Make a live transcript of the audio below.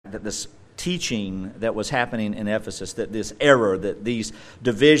fact that this teaching that was happening in Ephesus, that this error, that these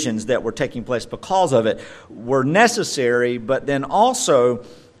divisions that were taking place because of it were necessary, but then also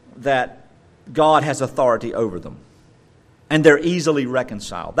that God has authority over them. And they're easily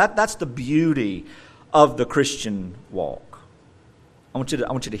reconciled. That's the beauty of the Christian walk. I want you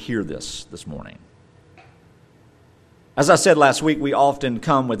to hear this morning. As I said last week, we often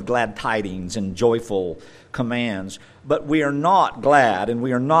come with glad tidings and joyful commands, but we are not glad and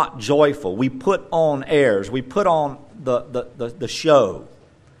we are not joyful. We put on airs. We put on the show.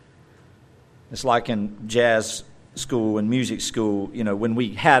 It's like in jazz school and music school, when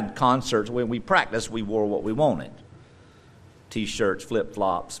we had concerts, when we practiced, we wore what we wanted. T-shirts,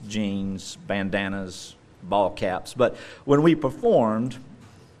 flip-flops, jeans, bandanas, ball caps. But when we performed,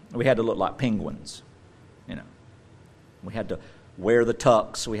 we had to look like penguins, We had to wear the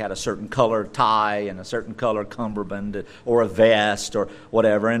tux. We had a certain color tie and a certain color cummerbund or a vest or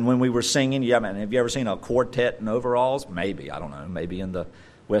whatever. And when we were singing, have you ever seen a quartet in overalls? Maybe, I don't know, maybe in the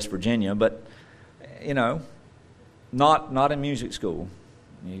West Virginia. But, not in music school.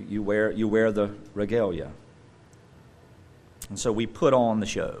 You wear the regalia. And so we put on the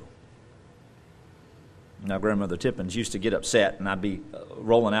show. Now, Grandmother Tippins used to get upset, and I'd be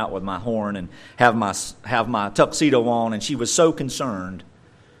rolling out with my horn and have my tuxedo on, and she was so concerned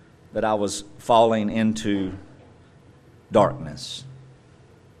that I was falling into darkness.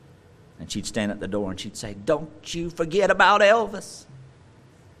 And she'd stand at the door and she'd say, "Don't you forget about Elvis."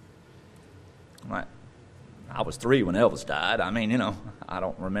 Right. I was 3 when Elvis died. I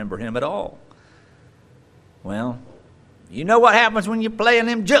don't remember him at all. Well, you know what happens when you're playing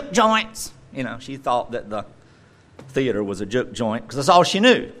them juke joints. She thought that the theater was a juke joint because that's all she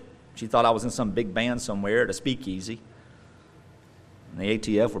knew. She thought I was in some big band somewhere at a speakeasy. And the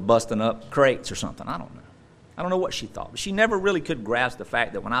ATF were busting up crates or something. I don't know what she thought. But she never really could grasp the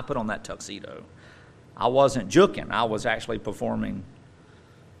fact that when I put on that tuxedo, I wasn't juking. I was actually performing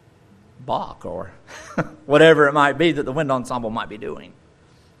Bach or whatever it might be that the wind ensemble might be doing.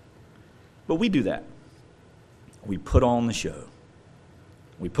 But we do that. We put on the show.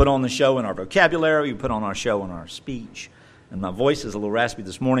 We put on the show in our vocabulary. We put on our show in our speech. And my voice is a little raspy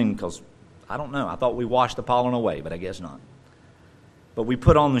this morning because, I don't know, I thought we washed the pollen away, but I guess not. But we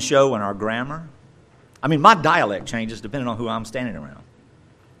put on the show in our grammar. My dialect changes depending on who I'm standing around.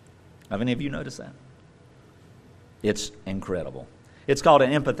 Have any of you noticed that? It's incredible. It's called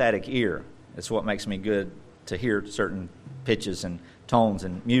an empathetic ear. It's what makes me good to hear certain pitches and tones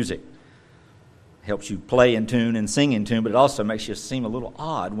in music. Helps you play in tune and sing in tune, but it also makes you seem a little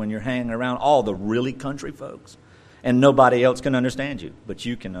odd when you're hanging around all the really country folks. And nobody else can understand you, but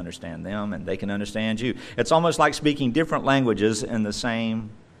you can understand them and they can understand you. It's almost like speaking different languages in the same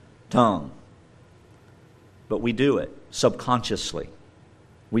tongue. But we do it subconsciously.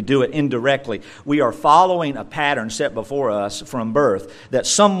 We do it indirectly. We are following a pattern set before us from birth that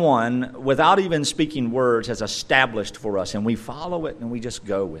someone, without even speaking words, has established for us. And we follow it and we just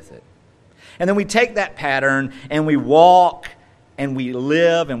go with it. And then we take that pattern and we walk and we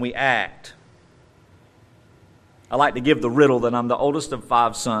live and we act. I like to give the riddle that I'm the oldest of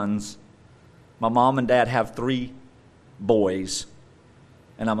 5 sons. My mom and dad have 3 boys,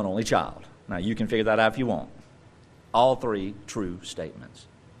 and I'm an only child. Now, you can figure that out if you want. All 3 true statements.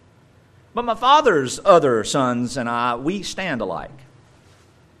 But my father's other sons and I, we stand alike.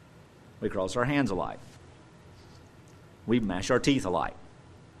 We cross our hands alike. We mash our teeth alike.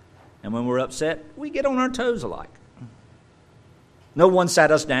 And when we're upset, we get on our toes alike. No one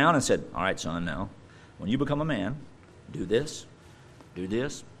sat us down and said, "All right, son, now, when you become a man, do this, and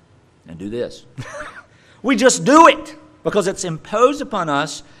do this." We just do it because it's imposed upon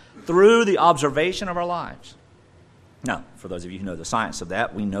us through the observation of our lives. Now, for those of you who know the science of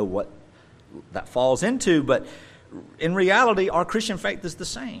that, we know what that falls into, but in reality, our Christian faith is the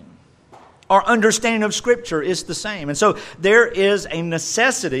same. Our understanding of Scripture is the same. And so there is a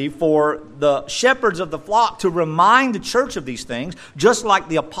necessity for the shepherds of the flock to remind the church of these things, just like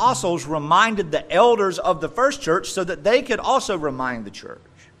the apostles reminded the elders of the first church so that they could also remind the church.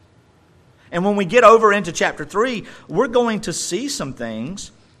 And when we get over into chapter 3, we're going to see some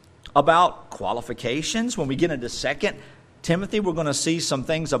things about qualifications. When we get into 2 Timothy, we're going to see some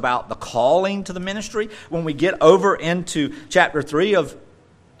things about the calling to the ministry. When we get over into chapter 3 of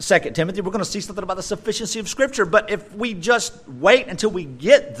 2 Timothy, we're going to see something about the sufficiency of Scripture. But if we just wait until we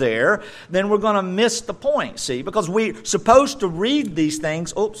get there, then we're going to miss the point, see? Because we're supposed to read these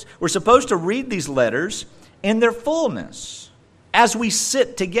things, we're supposed to read these letters in their fullness as we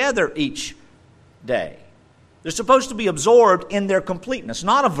sit together each day. They're supposed to be absorbed in their completeness,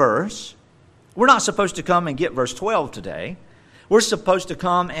 not a verse. We're not supposed to come and get verse 12 today. We're supposed to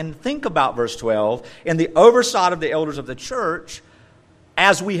come and think about verse 12 in the oversight of the elders of the church,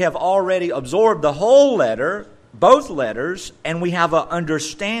 as we have already absorbed the whole letter, both letters, and we have an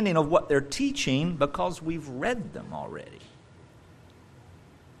understanding of what they're teaching because we've read them already.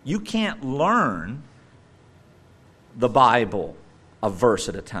 You can't learn the Bible a verse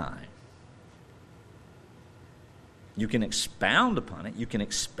at a time. You can expound upon it, you can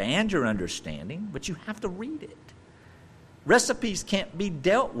expand your understanding, but you have to read it. Recipes can't be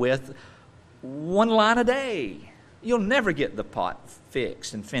dealt with one line a day. You'll never get the pot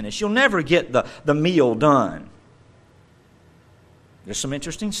fixed and finished. You'll never get the meal done. There's some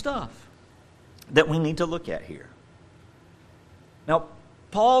interesting stuff that we need to look at here. Now,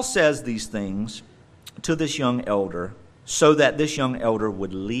 Paul says these things to this young elder so that this young elder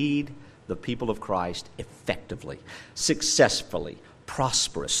would lead the people of Christ effectively, successfully,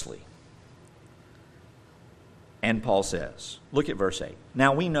 prosperously. And Paul says, look at verse 8.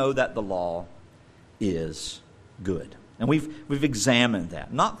 Now we know that the law is good. And we've examined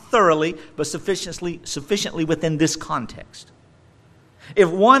that. Not thoroughly, but sufficiently within this context. If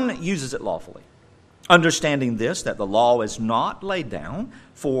one uses it lawfully, understanding this, that the law is not laid down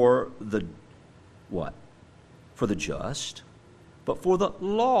for the what? For the just, but for the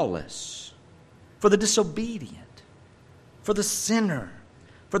lawless, for the disobedient, for the sinner,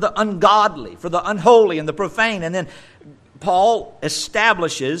 for the ungodly, for the unholy and the profane. And then Paul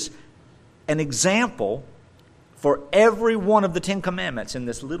establishes an example for every one of the 10 commandments in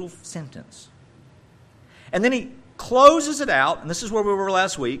this little sentence. And then he closes it out, and this is where we were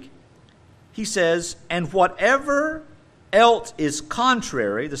last week. He says, and whatever else is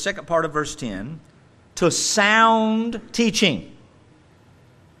contrary, the second part of verse 10, to sound teaching.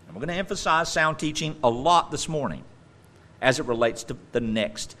 And we're going to emphasize sound teaching a lot this morning as it relates to the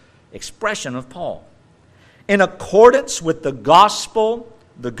next expression of Paul. In accordance with the gospel,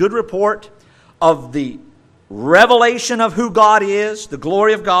 the good report of the revelation of who God is, the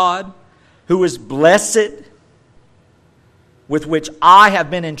glory of God, who is blessed, with which I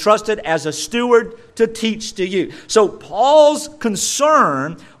have been entrusted as a steward to teach to you. So Paul's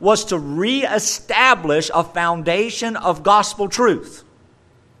concern was to reestablish a foundation of gospel truth.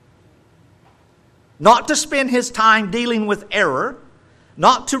 Not to spend his time dealing with error,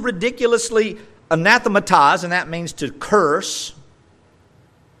 not to ridiculously anathematize, and that means to curse.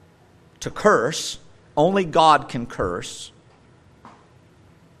 To curse. Only God can curse.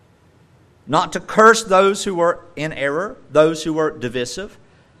 Not to curse those who are in error, those who are divisive,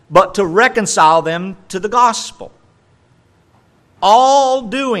 but to reconcile them to the gospel. All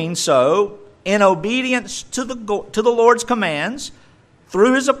doing so in obedience to the Lord's commands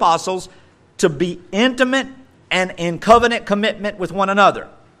through His apostles to be intimate and in covenant commitment with one another.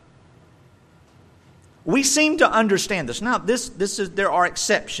 We seem to understand this. Now, there are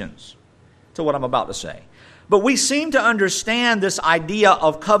exceptions to what I'm about to say. But we seem to understand this idea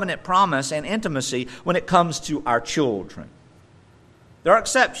of covenant promise and intimacy when it comes to our children. There are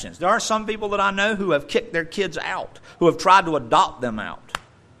exceptions. There are some people that I know who have kicked their kids out, who have tried to adopt them out,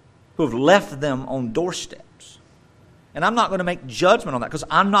 who have left them on doorsteps. And I'm not going to make judgment on that because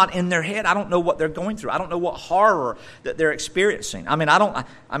I'm not in their head. I don't know what they're going through. I don't know what horror that they're experiencing. I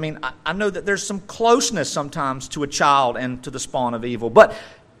know that there's some closeness sometimes to a child and to the spawn of evil, but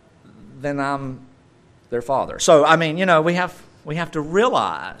then I'm their father. So, we have to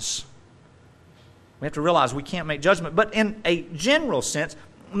realize we can't make judgment. But in a general sense,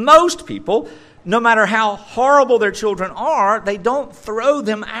 most people, no matter how horrible their children are, they don't throw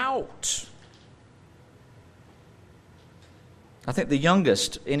them out. I think the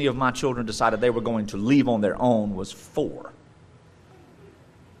youngest any of my children decided they were going to leave on their own was 4.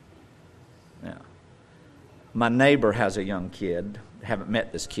 Yeah. My neighbor has a young kid. Haven't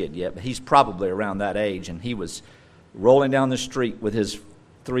met this kid yet, but he's probably around that age, and he was rolling down the street with his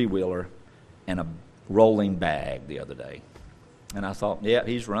 3-wheeler and a rolling bag the other day. And I thought, yeah,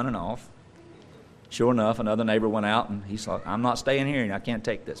 he's running off. Sure enough, another neighbor went out, and he thought, I'm not staying here, and I can't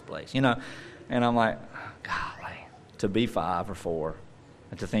take this place, And I'm like, golly, to be 5 or 4,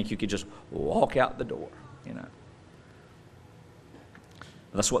 and to think you could just walk out the door,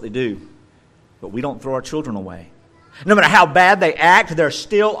 That's what they do. But we don't throw our children away. No matter how bad they act, they're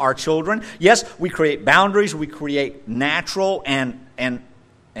still our children. Yes, we create boundaries. We create natural and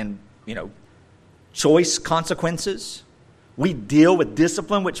choice consequences. We deal with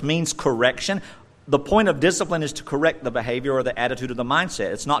discipline, which means correction. The point of discipline is to correct the behavior or the attitude or the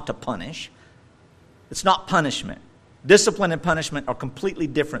mindset. It's not to punish. It's not punishment. Discipline and punishment are completely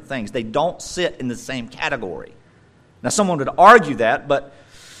different things. They don't sit in the same category. Now, someone would argue that, but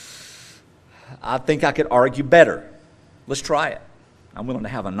I think I could argue better. Let's try it. I'm willing to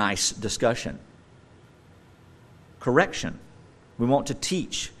have a nice discussion. Correction. We want to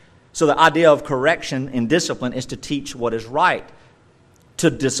teach. So the idea of correction in discipline is to teach what is right, to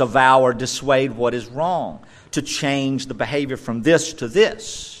disavow or dissuade what is wrong, to change the behavior from this to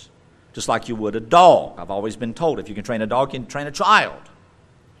this, just like you would a dog. I've always been told if you can train a dog, you can train a child.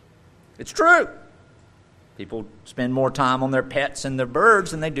 It's true. People spend more time on their pets and their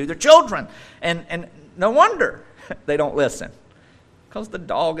birds than they do their children. And no wonder they don't listen, because the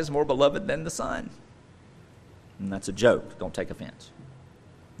dog is more beloved than the son. And that's a joke. Don't take offense.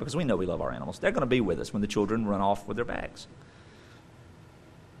 Because we know we love our animals. They're going to be with us when the children run off with their bags.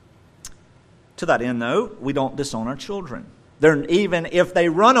 To that end, though, we don't disown our children. Even if they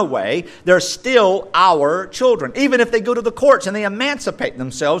run away, they're still our children. Even if they go to the courts and they emancipate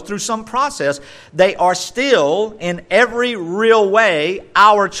themselves through some process, they are still, in every real way,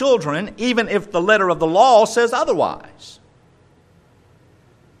 our children, even if the letter of the law says otherwise.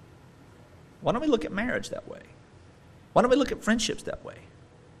 Why don't we look at marriage that way? Why don't we look at friendships that way?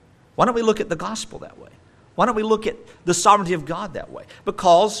 Why don't we look at the gospel that way? Why don't we look at the sovereignty of God that way?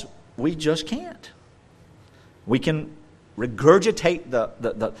 Because we just can't. We can regurgitate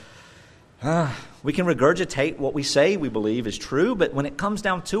we can regurgitate what we say we believe is true, but when it comes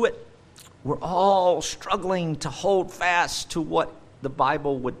down to it, we're all struggling to hold fast to what the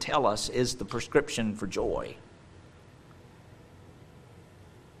Bible would tell us is the prescription for joy.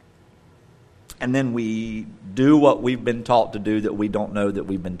 And then we do what we've been taught to do that we don't know that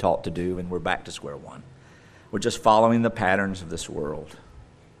we've been taught to do, and we're back to square one. We're just following the patterns of this world.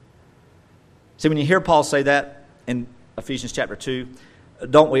 See, when you hear Paul say that in Ephesians chapter 2,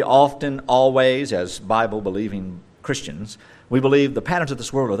 don't we often, always, as Bible-believing Christians, we believe the patterns of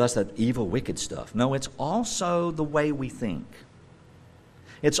this world are thus that evil, wicked stuff. No, it's also the way we think.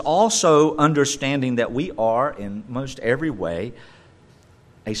 It's also understanding that we are, in most every way,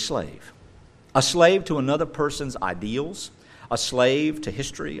 a slave. A slave to another person's ideals, a slave to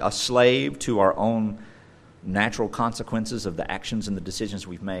history, a slave to our own natural consequences of the actions and the decisions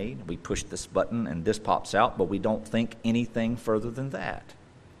we've made. We push this button and this pops out, but we don't think anything further than that.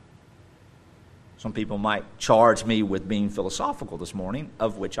 Some people might charge me with being philosophical this morning,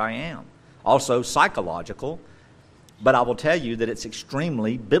 of which I am. Also psychological, but I will tell you that it's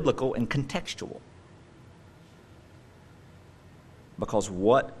extremely biblical and contextual. Because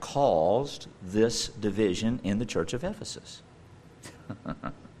what caused this division in the church of Ephesus?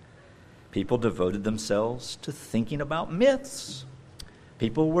 People devoted themselves to thinking about myths.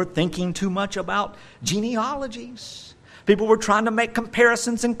 People were thinking too much about genealogies. People were trying to make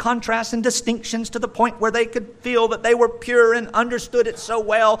comparisons and contrasts and distinctions to the point where they could feel that they were pure and understood it so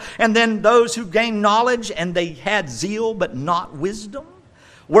well. And then those who gained knowledge and they had zeal but not wisdom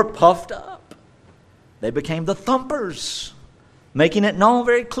were puffed up. They became the thumpers, making it known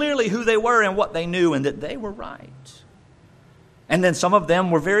very clearly who they were and what they knew and that they were right. And then some of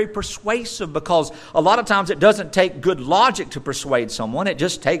them were very persuasive, because a lot of times it doesn't take good logic to persuade someone. It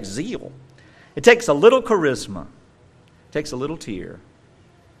just takes zeal. It takes a little charisma. It takes a little tear.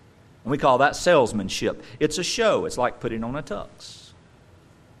 And we call that salesmanship. It's a show. It's like putting on a tux.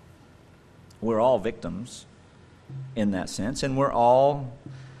 We're all victims in that sense, and we're all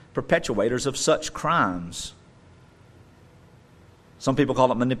perpetuators of such crimes. Some people call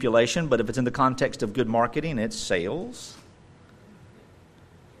it manipulation, but if it's in the context of good marketing, it's sales.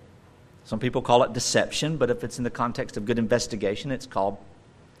 Some people call it deception, but if it's in the context of good investigation, it's called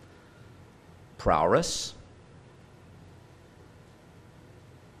prowess.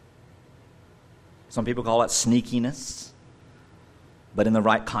 Some people call it sneakiness, but in the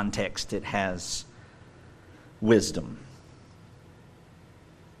right context, it has wisdom.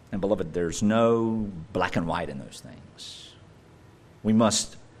 And beloved, there's no black and white in those things. We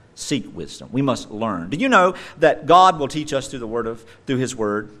must seek wisdom. We must learn. Do you know that God will teach us through His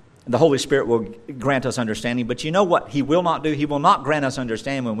Word? The Holy Spirit will grant us understanding. But you know what He will not do? He will not grant us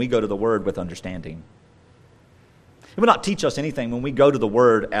understanding when we go to the Word with understanding. He will not teach us anything when we go to the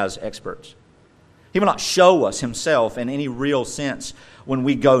Word as experts. He will not show us Himself in any real sense when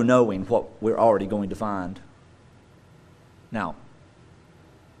we go knowing what we're already going to find. Now,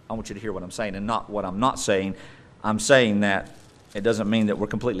 I want you to hear what I'm saying and not what I'm not saying. I'm saying that it doesn't mean that we're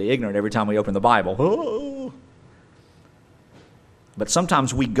completely ignorant every time we open the Bible. Oh. But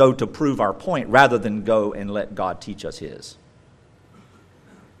sometimes we go to prove our point rather than go and let God teach us His.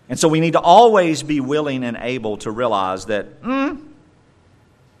 And so we need to always be willing and able to realize that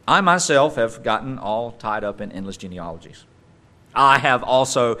I myself have gotten all tied up in endless genealogies. I have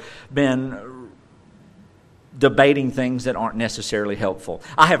also been debating things that aren't necessarily helpful.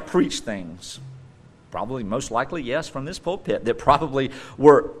 I have preached things probably most likely, yes, from this pulpit, that probably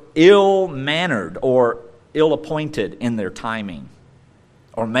were ill-mannered or ill-appointed in their timing.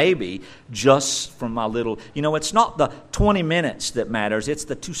 Or maybe just from my little, it's not the 20 minutes that matters, it's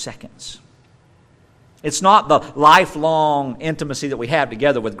the 2 seconds. It's not the lifelong intimacy that we have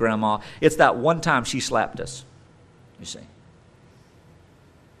together with Grandma. It's that one time she slapped us, you see.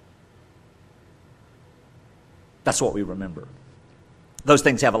 That's what we remember. Those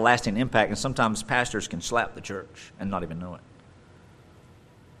things have a lasting impact, and sometimes pastors can slap the church and not even know it.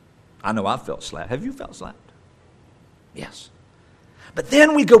 I know I've felt slapped. Have you felt slapped? Yes. But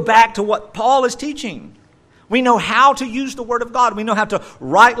then we go back to what Paul is teaching. We know how to use the Word of God. We know how to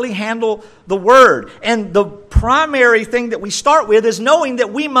rightly handle the Word. And the primary thing that we start with is knowing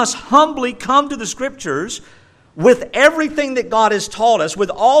that we must humbly come to the Scriptures with everything that God has taught us, with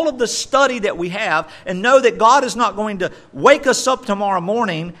all of the study that we have, and know that God is not going to wake us up tomorrow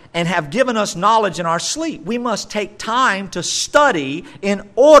morning and have given us knowledge in our sleep. We must take time to study in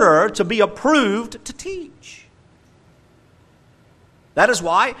order to be approved to teach. That is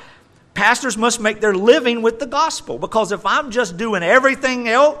why pastors must make their living with the gospel. Because if I'm just doing everything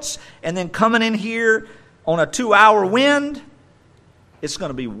else and then coming in here on a 2-hour wind, it's going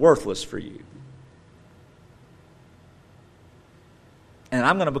to be worthless for you. And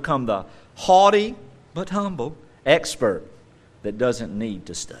I'm going to become the haughty but humble expert that doesn't need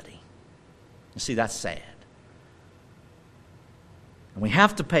to study. You see, that's sad. And we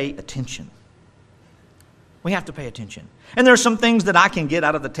have to pay attention. We have to pay attention. And there are some things that I can get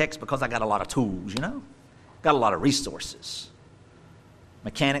out of the text because I got a lot of tools, Got a lot of resources.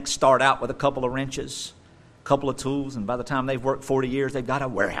 Mechanics start out with a couple of wrenches, a couple of tools, and by the time they've worked 40 years, they've got a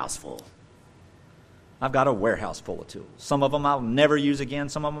warehouse full. I've got a warehouse full of tools. Some of them I'll never use again.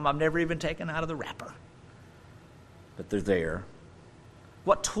 Some of them I've never even taken out of the wrapper. But they're there.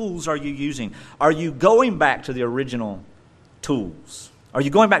 What tools are you using? Are you going back to the original tools? Are you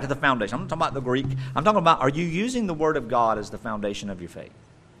going back to the foundation? I'm not talking about the Greek. I'm talking about, are you using the Word of God as the foundation of your faith?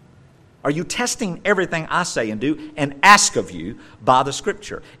 Are you testing everything I say and do and ask of you by the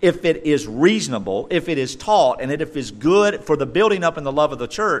Scripture? If it is reasonable, if it is taught, and if it is good for the building up and the love of the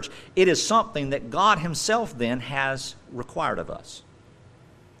church, it is something that God Himself then has required of us.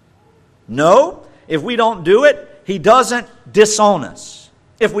 No, if we don't do it, He doesn't disown us.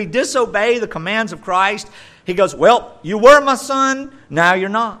 If we disobey the commands of Christ, He goes, well, you were my son, now you're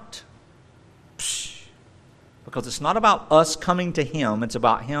not. Psh. Because it's not about us coming to Him, it's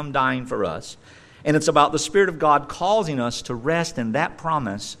about Him dying for us. And it's about the Spirit of God causing us to rest in that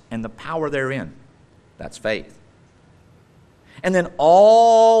promise and the power therein. That's faith. And then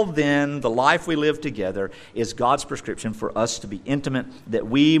the life we live together is God's prescription for us to be intimate, that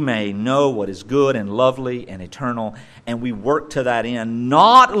we may know what is good and lovely and eternal, and we work to that end,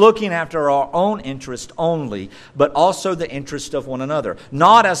 not looking after our own interest only, but also the interest of one another.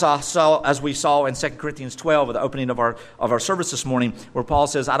 Not as we saw in 2 Corinthians 12 at the opening of our service this morning, where Paul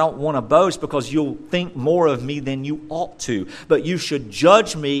says, I don't want to boast because you'll think more of me than you ought to, but you should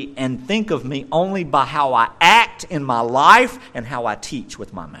judge me and think of me only by how I act in my life and how I teach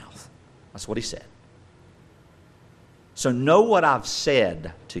with my mouth. That's what he said. So know what I've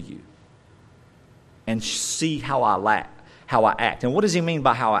said to you and see how I act. And what does he mean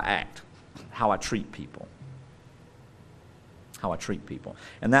by how I act? How I treat people. How I treat people.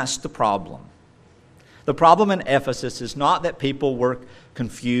 And that's the problem. The problem in Ephesus is not that people were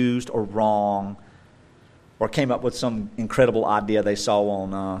confused or wrong or came up with some incredible idea they saw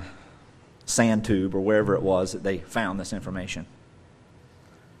on SandTube or wherever it was that they found this information,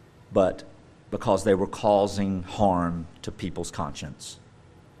 but because they were causing harm to people's conscience.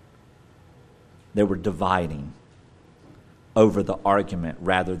 They were dividing over the argument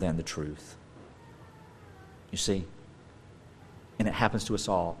rather than the truth. You see? And it happens to us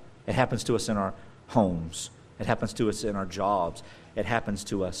all. It happens to us in our homes. It happens to us in our jobs. It happens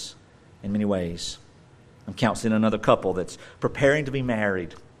to us in many ways. I'm counseling another couple that's preparing to be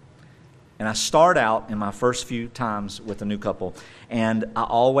married. And I start out in my first few times with a new couple, and I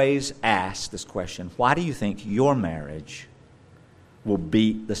always ask this question: why do you think your marriage will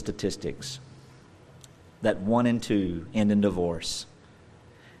beat the statistics that 1 in 2 end in divorce?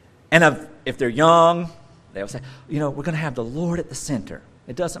 And if they're young, they'll say, we're going to have the Lord at the center.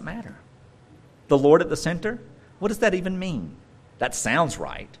 It doesn't matter. The Lord at the center? What does that even mean? That sounds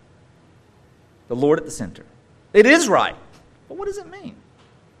right. The Lord at the center. It is right. But what does it mean?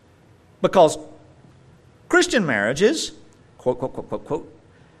 Because Christian marriages, quote, quote, quote, quote, quote,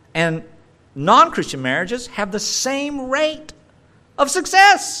 and non-Christian marriages have the same rate of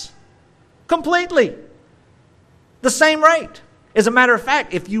success. Completely. The same rate. As a matter of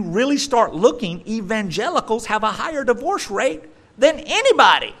fact, if you really start looking, evangelicals have a higher divorce rate than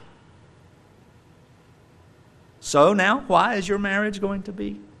anybody. So now, why is your marriage going to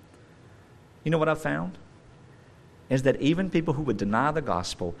be? You know what I've found? Is that even people who would deny the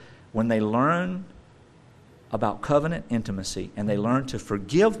gospel, when they learn about covenant intimacy and they learn to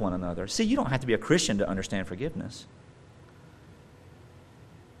forgive one another. See, you don't have to be a Christian to understand forgiveness.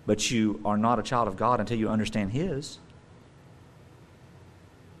 But you are not a child of God until you understand His.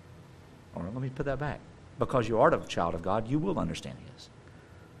 Or let me put that back. Because you are a child of God, you will understand His.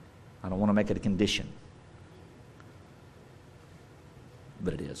 I don't want to make it a condition.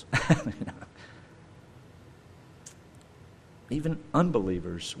 But it is. Even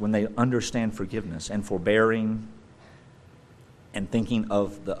unbelievers, when they understand forgiveness and forbearing and thinking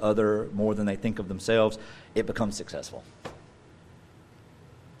of the other more than they think of themselves, it becomes successful.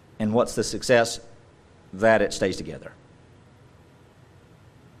 And what's the success? That it stays together.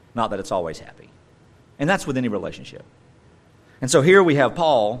 Not that it's always happy. And that's with any relationship. And so here we have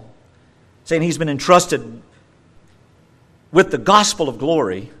Paul saying he's been entrusted with the gospel of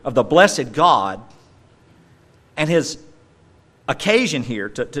glory of the blessed God, and his occasion here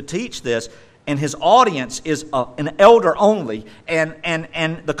to teach this, and his audience is an elder only, and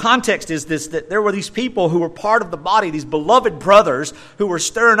the context is this, that there were these people who were part of the body, these beloved brothers who were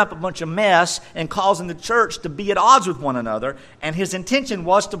stirring up a bunch of mess and causing the church to be at odds with one another, and his intention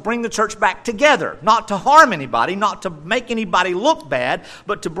was to bring the church back together, not to harm anybody, not to make anybody look bad,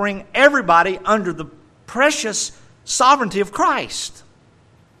 but to bring everybody under the precious sovereignty of Christ.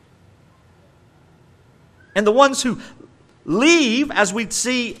 And the ones who leave, as we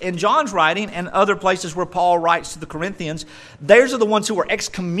see in John's writing and other places where Paul writes to the Corinthians, those are the ones who are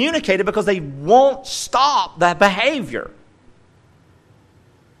excommunicated because they won't stop that behavior.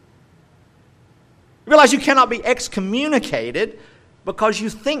 You realize you cannot be excommunicated because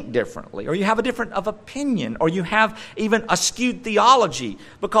you think differently, or you have a different of opinion, or you have even a skewed theology,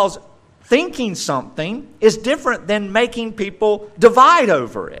 because thinking something is different than making people divide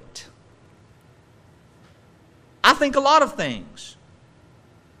over it. I think a lot of things.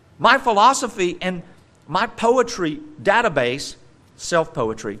 My philosophy and my poetry database,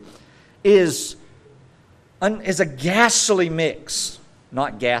 self-poetry, is a ghastly mix.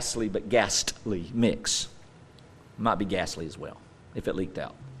 Not ghastly, but ghastly mix. Might be ghastly as well, if it leaked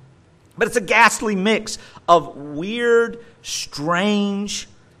out. But it's a ghastly mix of weird, strange,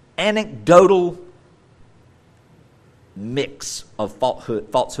 anecdotal mix of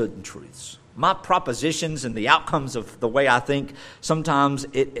falsehood and truths. My propositions and the outcomes of the way I think, sometimes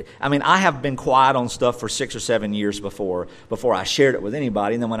I have been quiet on stuff for 6 or 7 years before I shared it with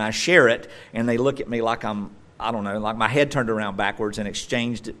anybody. And then when I share it and they look at me like like my head turned around backwards and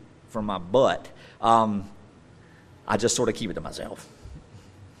exchanged it for my butt, I just sort of keep it to myself.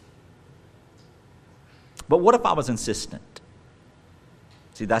 But what if I was insistent?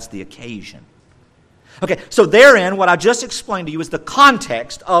 See, that's the occasion. Okay, so therein, what I just explained to you is the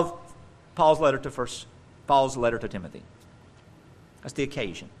context of Paul's letter to Timothy. That's the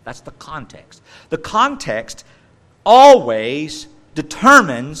occasion. That's the context. The context always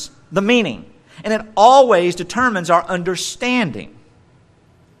determines the meaning, and it always determines our understanding.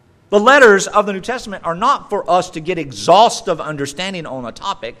 The letters of the New Testament are not for us to get exhaustive understanding on a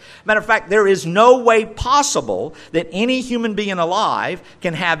topic. Matter of fact, there is no way possible that any human being alive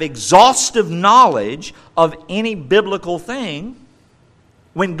can have exhaustive knowledge of any biblical thing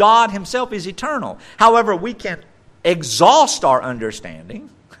when God Himself is eternal. However, we can exhaust our understanding,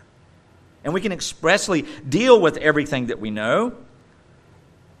 and we can expressly deal with everything that we know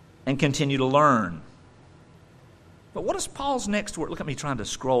and continue to learn. But what is Paul's next word? Look at me trying to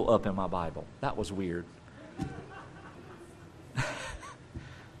scroll up in my Bible. That was weird.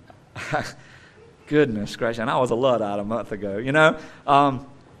 Goodness gracious. And I was a Luddite a month ago, you know.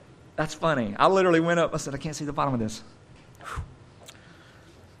 That's funny. I literally went up. I said, I can't see the bottom of this. Whew.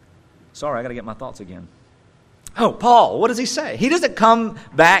 Sorry, I got to get my thoughts again. Oh, Paul, what does he say? He doesn't come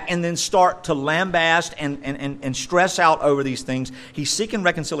back and then start to lambast and stress out over these things. He's seeking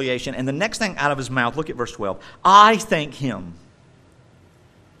reconciliation. And the next thing out of his mouth, look at verse 12. I thank Him.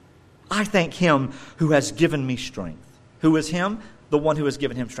 I thank Him who has given me strength. Who is Him? The one who has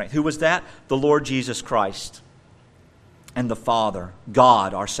given him strength. Who was that? The Lord Jesus Christ. And the Father,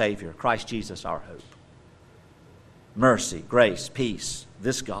 God, our Savior. Christ Jesus, our hope. Mercy, grace, peace.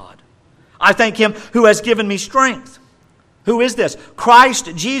 This God. I thank Him who has given me strength. Who is this?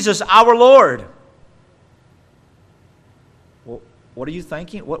 Christ Jesus our Lord. Well, what are you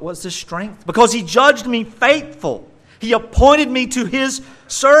thinking? What was this strength? Because He judged me faithful. He appointed me to His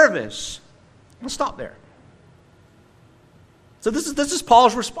service. Let's stop there. So this is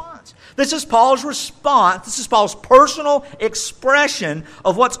Paul's response. This is Paul's response. This is Paul's personal expression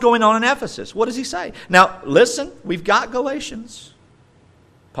of what's going on in Ephesus. What does he say? Now, listen, we've got Galatians,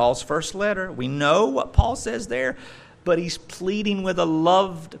 Paul's first letter. We know what Paul says there, but he's pleading with a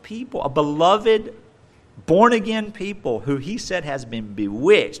loved people, a beloved, born-again people who he said has been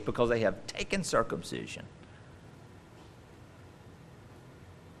bewitched because they have taken circumcision.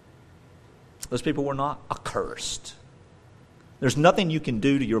 Those people were not accursed. There's nothing you can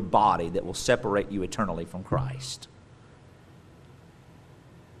do to your body that will separate you eternally from Christ.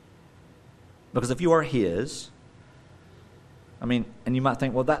 Because if you are His, and you might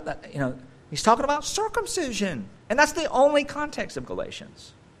think, well, he's talking about circumcision. And that's the only context of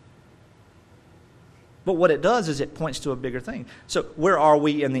Galatians. But what it does is it points to a bigger thing. So where are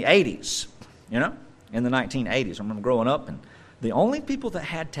we in the 80s? In the 1980s. I remember growing up, and the only people that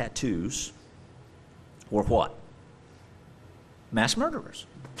had tattoos were what? Mass murderers.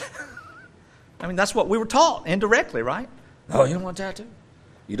 That's what we were taught indirectly, right? Oh, you don't want a tattoo?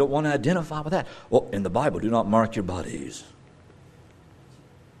 You don't want to identify with that? Well, in the Bible, do not mark your bodies.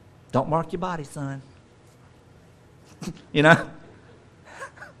 Don't mark your body, son.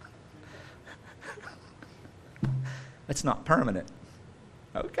 It's not permanent.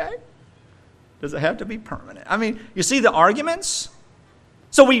 Okay. Does it have to be permanent? You see the arguments?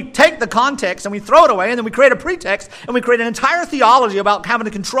 So we take the context and we throw it away, and then we create a pretext, and we create an entire theology about having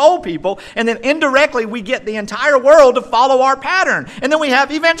to control people, and then indirectly we get the entire world to follow our pattern. And then we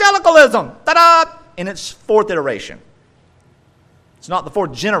have evangelicalism. Ta-da! In its fourth iteration. It's not the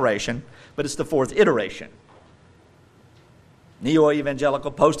fourth generation, but it's the fourth iteration.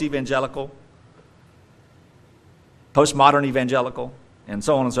 Neo-evangelical, post-evangelical, postmodern evangelical, and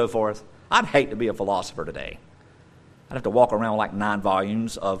so on and so forth. I'd hate to be a philosopher today. I'd have to walk around with like 9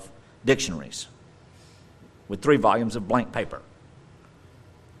 volumes of dictionaries with 3 volumes of blank paper.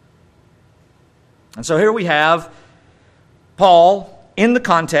 And so here we have Paul in the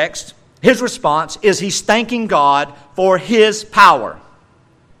context. His response is he's thanking God for His power.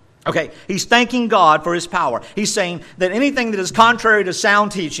 Okay, he's thanking God for His power. He's saying that anything that is contrary to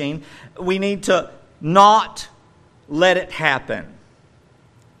sound teaching, we need to not let it happen.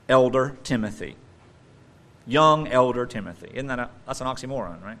 Elder Timothy. Young elder Timothy. That's an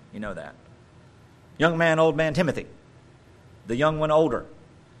oxymoron, right? You know that. Young man, old man Timothy. The young one older.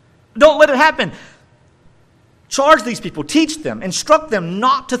 Don't let it happen. Charge these people, teach them, instruct them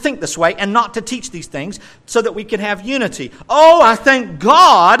not to think this way and not to teach these things so that we can have unity. Oh, I thank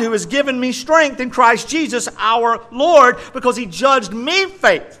God who has given me strength in Christ Jesus our Lord, because He judged me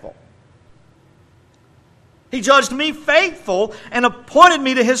faithful. He judged me faithful and appointed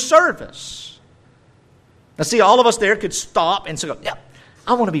me to His service. Now see, all of us there could stop and say, yep,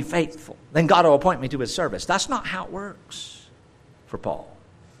 I want to be faithful. Then God will appoint me to His service. That's not how it works for Paul.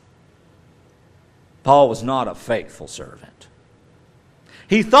 Paul was not a faithful servant.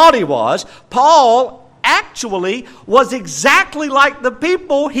 He thought he was. Paul actually was exactly like the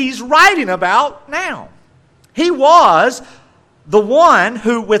people he's writing about now. He was the one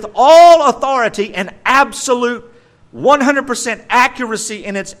who, with all authority and absolute 100% accuracy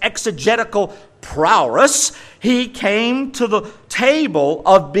in its exegetical prowess, he came to the table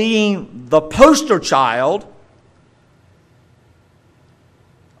of being the poster child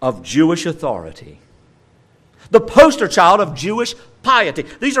of Jewish authority. The poster child of Jewish piety.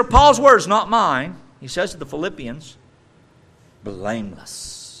 These are Paul's words, not mine. He says to the Philippians,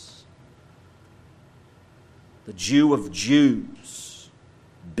 blameless. The Jew of Jews,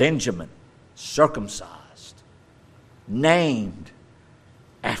 Benjamin, circumcised, named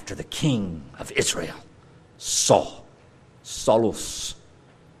after the King of Israel, Saul, Saulus.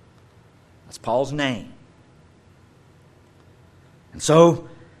 That's Paul's name. And so,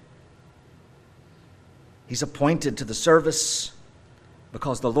 he's appointed to the service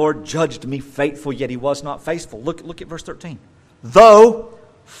because the Lord judged me faithful, yet He was not faithful. Look at verse 13. Though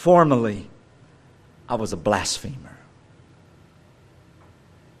formerly I was a blasphemer.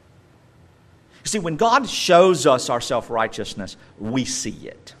 You see, when God shows us our self-righteousness, we see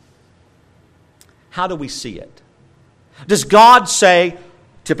it. How do we see it? Does God say,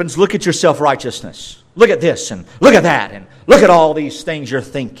 Tippins, look at your self-righteousness. Look at this and look at that and look at all these things you're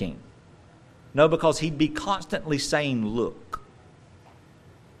thinking. No, because He'd be constantly saying, look.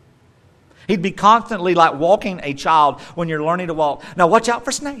 He'd be constantly like walking a child when you're learning to walk. Now watch out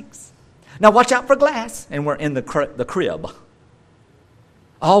for snakes. Now watch out for glass. And we're in the crib.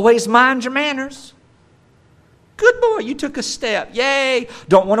 Always mind your manners. Good boy, you took a step. Yay.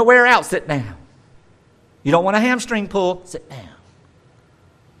 Don't want to wear out, sit down. You don't want a hamstring pull, sit down.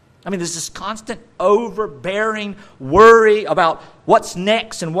 I mean, there's this constant overbearing worry about what's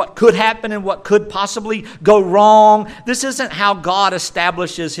next and what could happen and what could possibly go wrong. This isn't how God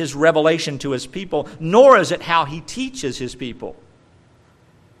establishes His revelation to His people, nor is it how He teaches His people.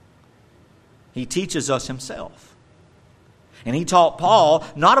 He teaches us Himself. And He taught Paul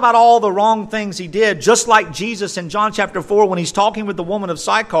not about all the wrong things he did, just like Jesus in John chapter 4 when He's talking with the woman of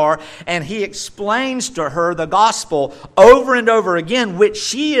Sychar, and He explains to her the gospel over and over again, in which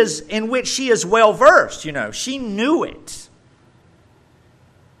she is well versed. You know, she knew it.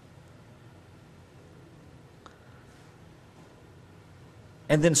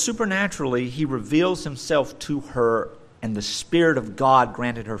 And then supernaturally, He reveals Himself to her, and the Spirit of God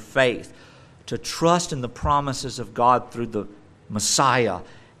granted her faith to trust in the promises of God through the Messiah.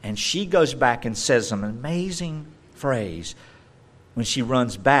 And she goes back and says an amazing phrase when she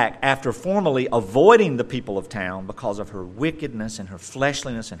runs back after formerly avoiding the people of town because of her wickedness and her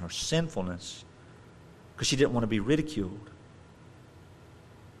fleshliness and her sinfulness, because she didn't want to be ridiculed.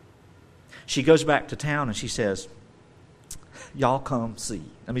 She goes back to town and she says, y'all come see.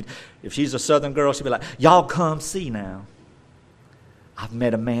 I mean, if she's a southern girl, she'd be like, y'all come see now. I've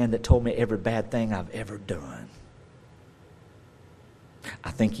met a man that told me every bad thing I've ever done. I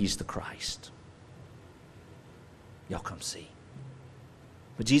think he's the Christ. Y'all come see.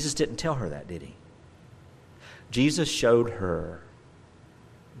 But Jesus didn't tell her that, did He? Jesus showed her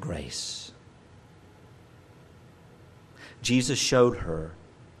grace. Jesus showed her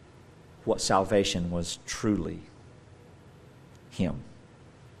what salvation was truly. Him.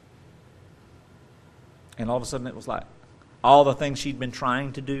 And all of a sudden it was like, all the things she'd been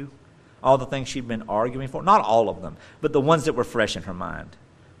trying to do, all the things she'd been arguing for, not all of them, but the ones that were fresh in her mind.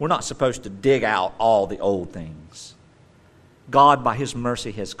 We're not supposed to dig out all the old things. God, by His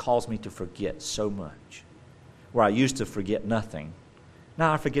mercy, has caused me to forget so much. Where I used to forget nothing,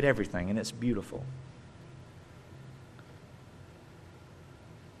 now I forget everything, and it's beautiful.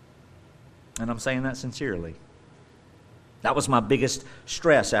 And I'm saying that sincerely. That was my biggest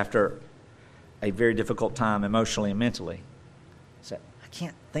stress after a very difficult time emotionally and mentally. So I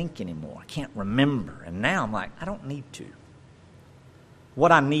can't think anymore. I can't remember. And now I'm like, I don't need to.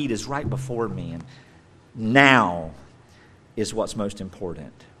 What I need is right before me. And now is what's most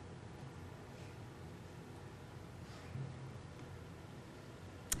important.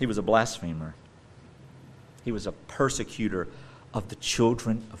 He was a blasphemer. He was a persecutor of the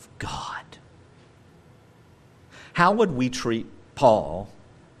children of God. How would we treat Paul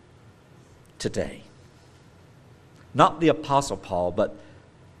today? Not the Apostle Paul, but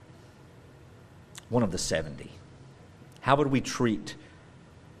one of the 70. How would we treat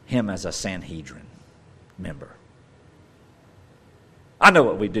him as a Sanhedrin member? I know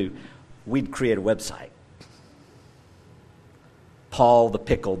what we'd do. We'd create a website.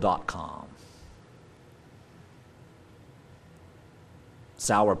 paulthepickle.com.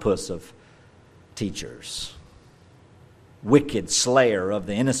 Sourpuss of teachers. Wicked slayer of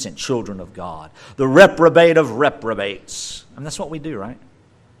the innocent children of God. The reprobate of reprobates. And that's what we do, right?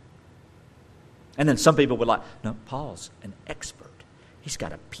 And then some people would like, no, Paul's an expert. He's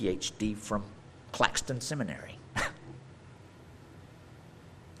got a PhD from Claxton Seminary.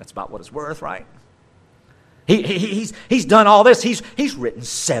 That's about what it's worth, right? He's done all this. He's written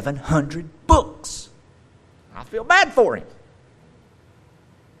 700 books. I feel bad for him.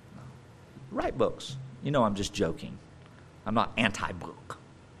 Write books. You know I'm just joking. I'm not anti-book.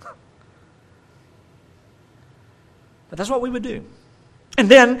 But that's what we would do. And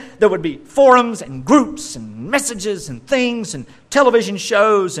then there would be forums and groups and messages and things and television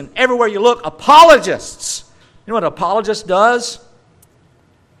shows and everywhere you look, apologists. You know what an apologist does?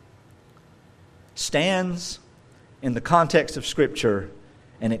 Stands in the context of Scripture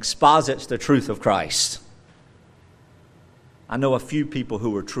and exposits the truth of Christ. I know a few people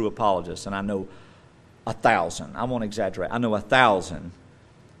who are true apologists, and I know 1,000. I won't exaggerate. I know 1,000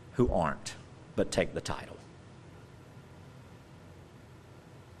 who aren't, but take the title.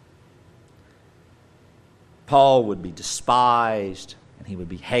 Paul would be despised and he would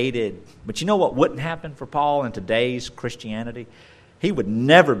be hated. But you know what wouldn't happen for Paul in today's Christianity? He would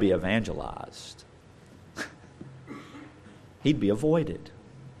never be evangelized. He'd be avoided.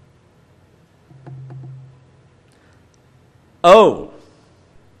 Oh,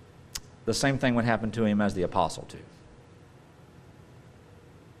 the same thing would happen to him as the apostle too.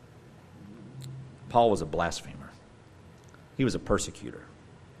 Paul was a blasphemer. He was a persecutor.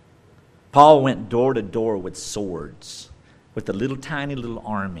 Paul went door to door with swords, with a little tiny little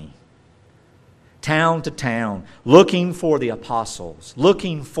army, town to town, looking for the apostles,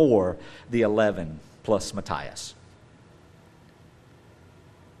 looking for the 11 plus Matthias.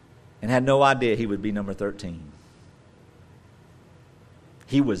 and had no idea he would be number 13.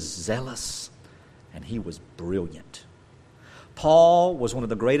 He was zealous and he was brilliant. Paul was one of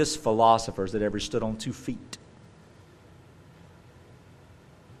the greatest philosophers that ever stood on 2 feet.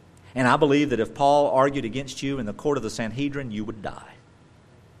 And I believe that if Paul argued against you in the court of the Sanhedrin, you would die.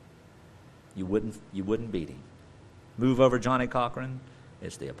 You wouldn't beat him. Move over Johnny Cochran,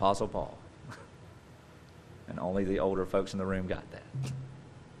 it's the Apostle Paul. And only the older folks in the room got that.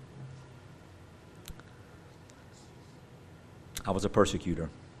 I was a persecutor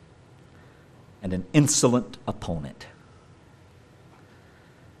and an insolent opponent.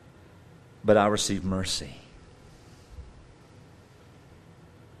 But I received mercy.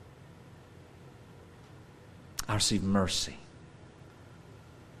 I received mercy.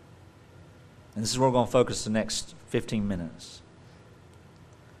 And this is where we're going to focus the next 15 minutes.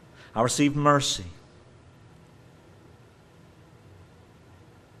 I received mercy.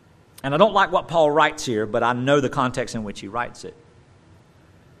 And I don't like what Paul writes here, but I know the context in which he writes it.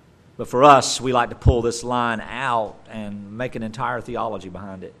 But for us, we like to pull this line out and make an entire theology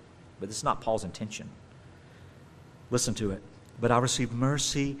behind it. But this is not Paul's intention. Listen to it. But I received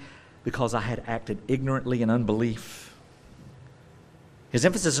mercy because I had acted ignorantly in unbelief. His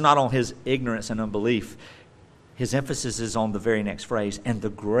emphasis is not on his ignorance and unbelief. His emphasis is on the very next phrase. And the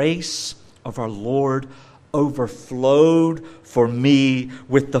grace of our Lord overflowed for me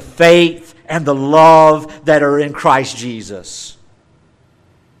with the faith and the love that are in Christ Jesus.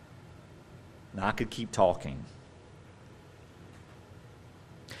 Now, I could keep talking.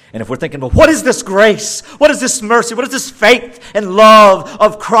 And if we're thinking, well, what is this grace? What is this mercy? What is this faith and love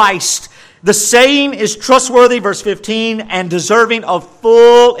of Christ? The saying is trustworthy, verse 15, and deserving of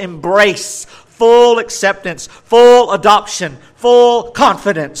full embrace, full acceptance, full adoption, full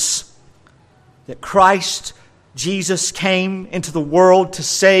confidence that Christ Jesus came into the world to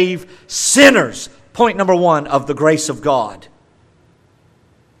save sinners. Point number 1 of the grace of God.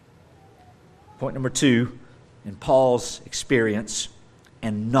 Point number 2, in Paul's experience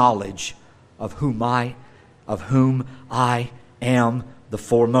and knowledge of whom I am the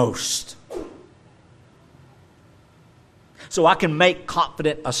foremost. So I can make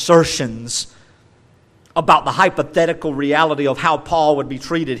confident assertions about the hypothetical reality of how Paul would be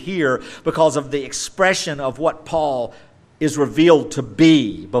treated here because of the expression of what Paul is revealed to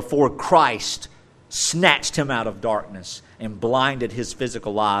be before Christ snatched him out of darkness and blinded his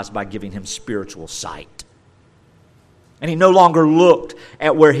physical eyes by giving him spiritual sight. And he no longer looked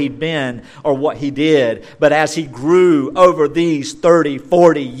at where he'd been or what he did, but as he grew over these 30,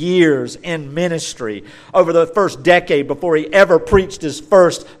 40 years in ministry, over the first decade before he ever preached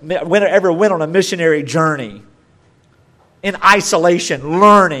ever went on a missionary journey, in isolation,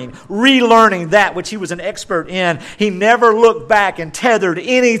 learning, relearning that which he was an expert in, he never looked back and tethered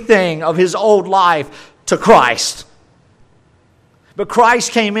anything of his old life to Christ. But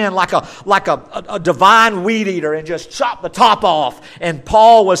Christ came in like a divine weed eater and just chopped the top off. And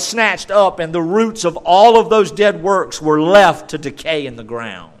Paul was snatched up and the roots of all of those dead works were left to decay in the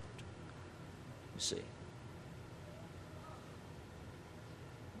ground. You see.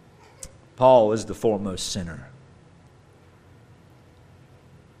 Paul is the foremost sinner.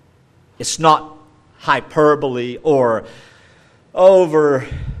 It's not hyperbole or over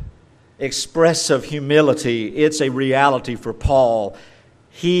expressive humility. It's a reality for Paul.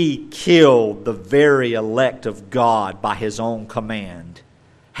 He killed the very elect of God by his own command,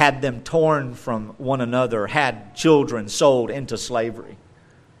 had them torn from one another, had children sold into slavery,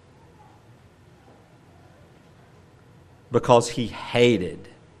 because he hated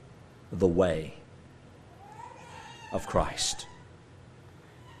the way of Christ.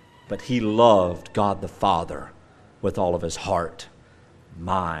 But he loved God the Father with all of his heart,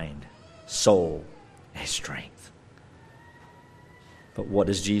 mind, soul, and strength. But what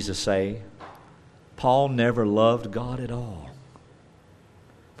does Jesus say? Paul never loved God at all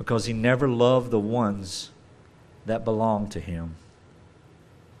because he never loved the ones that belonged to him.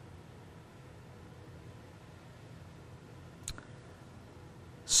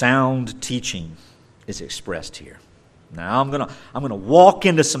 Sound teaching is expressed here. Now I'm gonna walk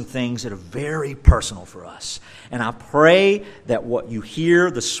into some things that are very personal for us. And I pray that what you hear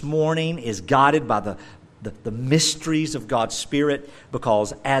this morning is guided by the mysteries of God's Spirit,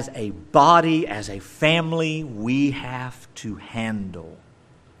 because as a body, as a family, we have to handle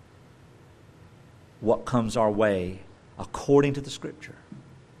what comes our way according to the Scripture.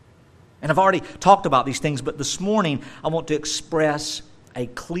 And I've already talked about these things, but this morning I want to express a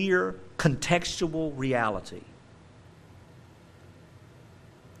clear contextual reality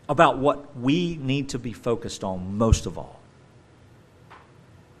about what we need to be focused on most of all.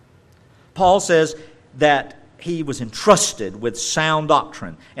 Paul says that he was entrusted with sound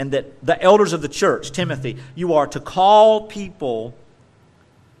doctrine, and that the elders of the church, Timothy, you are to call people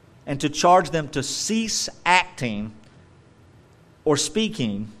and to charge them to cease acting or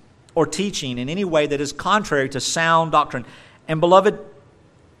speaking or teaching in any way that is contrary to sound doctrine. And beloved,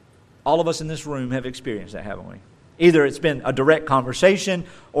 all of us in this room have experienced that, haven't we? Either it's been a direct conversation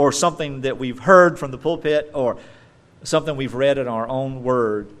or something that we've heard from the pulpit or something we've read in our own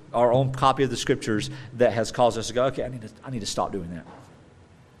word, our own copy of the Scriptures that has caused us to go, okay, I need to stop doing that.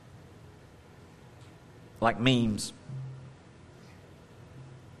 Like memes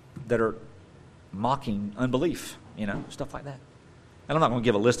that are mocking unbelief, stuff like that. And I'm not going to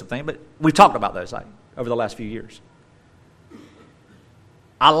give a list of things, but we've talked about those over the last few years.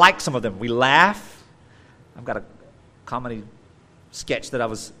 I like some of them. We laugh. I've got a comedy sketch that I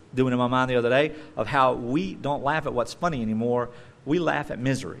was doing in my mind the other day of how we don't laugh at what's funny anymore. We laugh at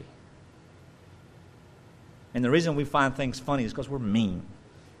misery. And the reason we find things funny is because we're mean.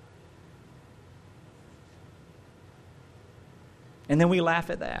 And then we laugh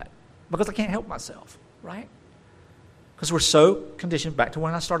at that because I can't help myself, right? Because we're so conditioned, back to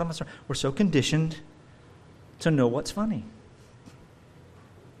when I started my sermon, we're so conditioned to know what's funny.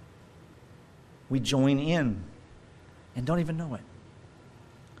 We join in and don't even know it.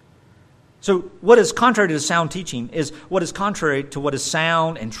 So what is contrary to sound teaching is what is contrary to what is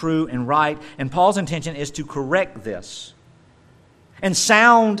sound and true and right. And Paul's intention is to correct this. And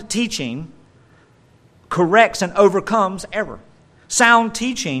sound teaching corrects and overcomes error. Sound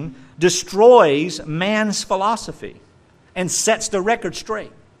teaching destroys man's philosophy and sets the record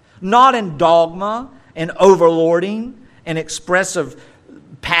straight. Not in dogma and overlording and expressive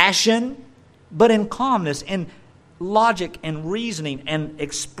passion, but in calmness and logic and reasoning and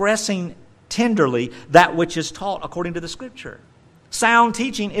expressing tenderly that which is taught according to the Scripture. Sound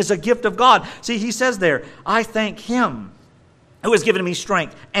teaching is a gift of God. See, he says there, I thank Him who has given me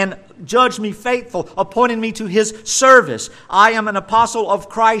strength and judged me faithful, appointed me to His service. I am an apostle of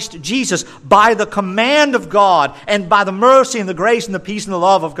Christ Jesus by the command of God and by the mercy and the grace and the peace and the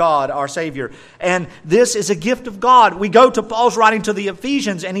love of God, our Savior. And this is a gift of God. We go to Paul's writing to the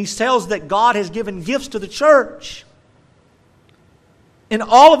Ephesians, and he tells that God has given gifts to the church. And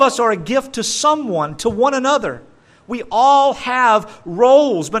all of us are a gift to someone, to one another. We all have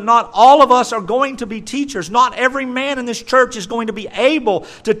roles, but not all of us are going to be teachers. Not every man in this church is going to be able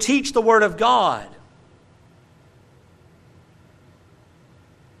to teach the Word of God.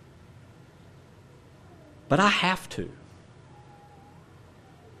 But I have to.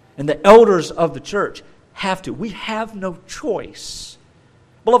 And the elders of the church have to. We have no choice.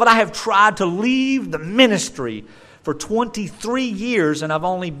 Beloved, I have tried to leave the ministry for 23 years, and I've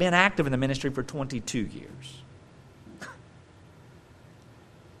only been active in the ministry for 22 years.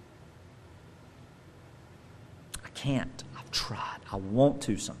 Can't. I've tried. I want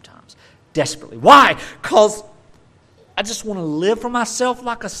to sometimes. Desperately. Why? Because I just want to live for myself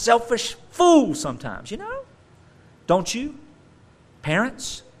like a selfish fool sometimes, Don't you?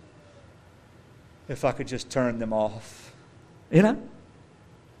 Parents? If I could just turn them off.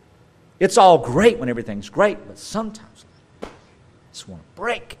 It's all great when everything's great, but sometimes I just want to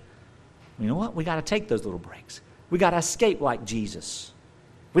break. You know what? We got to take those little breaks. We got to escape like Jesus.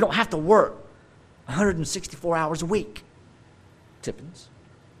 We don't have to work 164 hours a week. Tippins.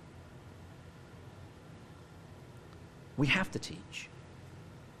 We have to teach.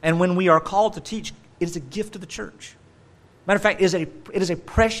 And when we are called to teach, it is a gift to the church. Matter of fact, it is a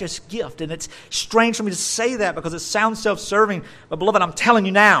precious gift. And it's strange for me to say that because it sounds self-serving. But beloved, I'm telling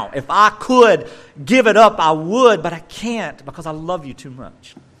you now, if I could give it up, I would. But I can't because I love you too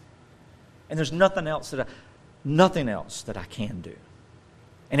much. And there's nothing else that I can do.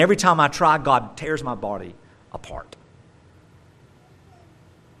 And every time I try, God tears my body apart.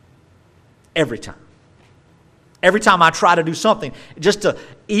 Every time. Every time I try to do something just to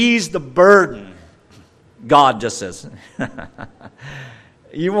ease the burden, God just says,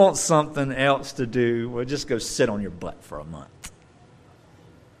 you want something else to do? Well, just go sit on your butt for a month.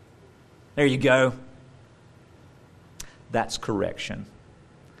 There you go. That's correction.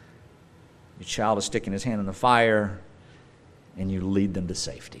 Your child is sticking his hand in the fire, and you lead them to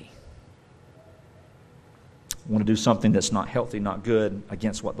safety. Want to do something that's not healthy, not good,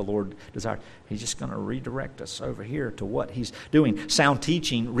 against what the Lord desires. He's just going to redirect us over here to what He's doing. Sound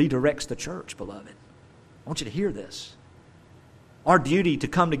teaching redirects the church, beloved. I want you to hear this. Our duty to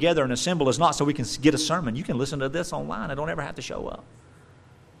come together and assemble is not so we can get a sermon. You can listen to this online. I don't ever have to show up.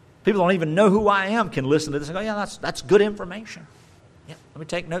 People don't even know who I am can listen to this and go, yeah, that's good information. Yeah, let me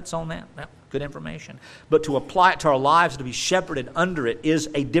take notes on that. Yeah, good information. But to apply it to our lives, to be shepherded under it, is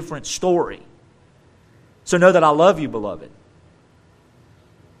a different story. So know that I love you, beloved.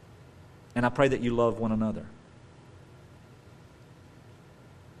 And I pray that you love one another.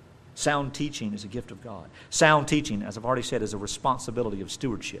 Sound teaching is a gift of God. Sound teaching, as I've already said, is a responsibility of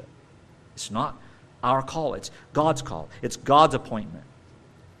stewardship. It's not our call. It's God's call. It's God's appointment.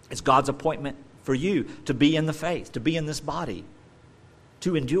 It's God's appointment for you to be in the faith, to be in this body,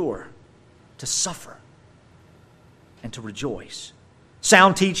 to endure, to suffer, and to rejoice.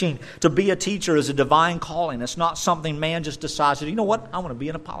 Sound teaching, to be a teacher, is a divine calling. It's not something man just decides, you know what, I want to be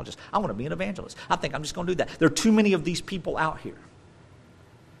an apologist. I want to be an evangelist. I think I'm just going to do that. There are too many of these people out here.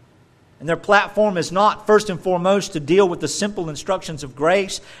 And their platform is not first and foremost to deal with the simple instructions of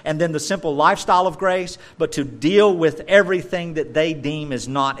grace and then the simple lifestyle of grace, but to deal with everything that they deem is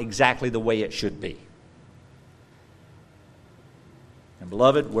not exactly the way it should be. And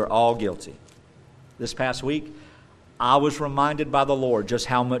beloved, we're all guilty. This past week, I was reminded by the Lord just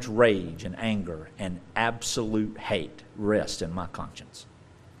how much rage and anger and absolute hate rests in my conscience.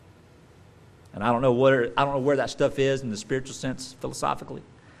 And I don't know where that stuff is in the spiritual sense, philosophically.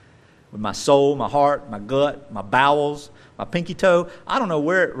 With my soul, my heart, my gut, my bowels, my pinky toe. I don't know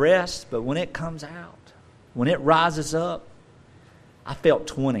where it rests, but when it comes out, when it rises up, I felt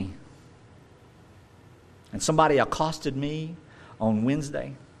 20. And somebody accosted me on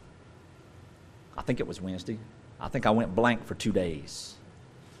Wednesday. I think it was Wednesday. I think I went blank for 2 days.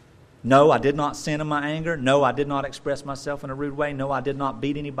 No, I did not sin in my anger. No, I did not express myself in a rude way. No, I did not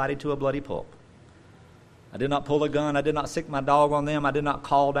beat anybody to a bloody pulp. I did not pull a gun. I did not sick my dog on them. I did not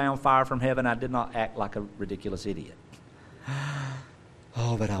call down fire from heaven. I did not act like a ridiculous idiot.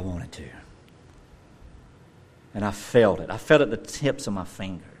 Oh, but I wanted to. And I felt it. I felt it at the tips of my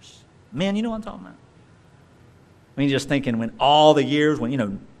fingers. Man, you know what I'm talking about? I mean, just thinking when all the years,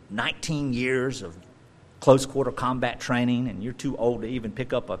 19 years of close quarter combat training, and you're too old to even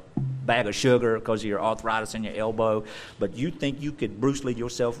pick up a bag of sugar because of your arthritis in your elbow, but you think you could Bruce Lee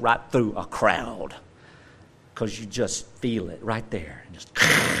yourself right through a crowd. Because you just feel it right there. And just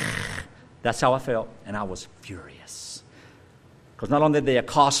that's how I felt, and I was furious. Because not only did they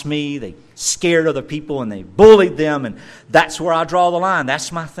accost me, they scared other people, and they bullied them, and that's where I draw the line.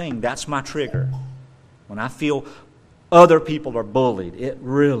 That's my thing. That's my trigger. When I feel other people are bullied, it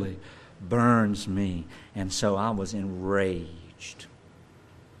really burns me. And so I was enraged.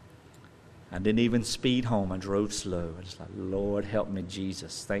 I didn't even speed home. I drove slow. I was like, Lord, help me,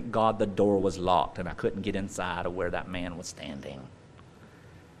 Jesus. Thank God the door was locked and I couldn't get inside of where that man was standing.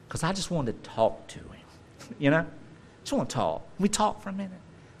 Because I just wanted to talk to him. Just want to talk. Can we talk for a minute?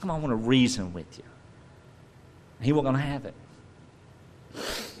 Come on, I want to reason with you. And he wasn't going to have it.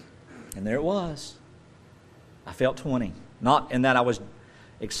 And there it was. I felt 20. Not in that I was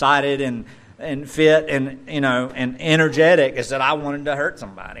excited and fit and energetic. It's that I wanted to hurt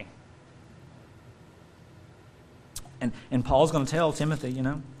somebody. And Paul's going to tell Timothy,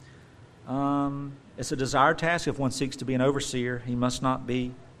 it's a desired task if one seeks to be an overseer. He must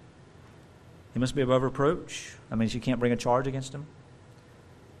be above reproach. That means you can't bring a charge against him.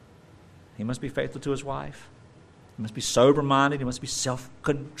 He must be faithful to his wife. He must be sober-minded. He must be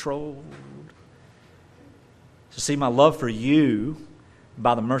self-controlled. So see, my love for you,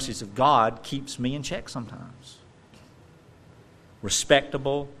 by the mercies of God, keeps me in check sometimes.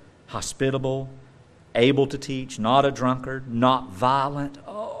 Respectable, hospitable, able to teach, not a drunkard, not violent,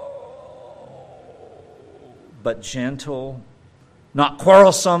 but gentle, not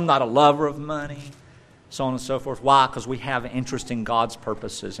quarrelsome, not a lover of money, so on and so forth. Why? Because we have an interest in God's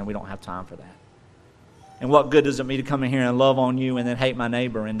purposes and we don't have time for that. And what good does it me to come in here and love on you and then hate my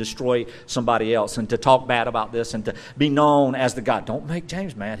neighbor and destroy somebody else and to talk bad about this and to be known as the guy? Don't make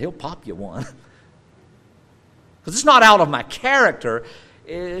James mad. He'll pop you one. Because it's not out of my character.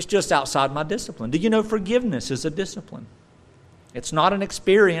 It's just outside my discipline. Do you know forgiveness is a discipline? It's not an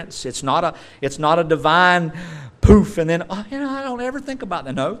experience. It's not a divine poof and then, I don't ever think about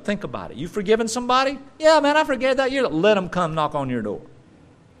that. No, think about it. You forgiven somebody? Yeah, man, I forgave that. You let them come knock on your door.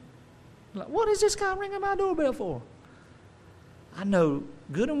 Like, what is this guy ringing my doorbell for? I know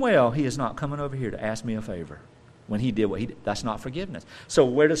good and well he is not coming over here to ask me a favor. When he did what he did, that's not forgiveness. So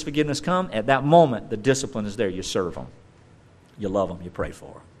where does forgiveness come? At that moment, the discipline is there. You serve them. You love them. You pray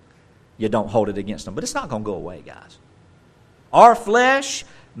for them. You don't hold it against them. But it's not going to go away, guys. Our flesh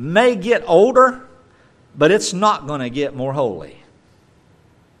may get older, but it's not going to get more holy.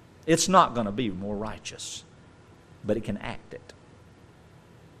 It's not going to be more righteous. But it can act it.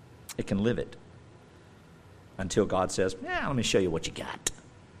 It can live it. Until God says, let me show you what you got.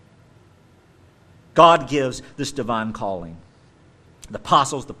 God gives this divine calling The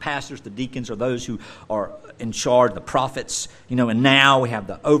apostles, the pastors, the deacons are those who are in charge, the prophets, and now we have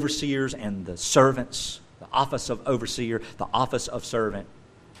the overseers and the servants, the office of overseer, the office of servant,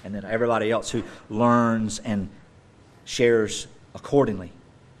 and then everybody else who learns and shares accordingly.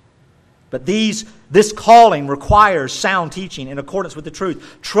 But this calling requires sound teaching in accordance with the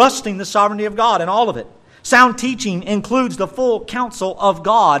truth, trusting the sovereignty of God in all of it. Sound teaching includes the full counsel of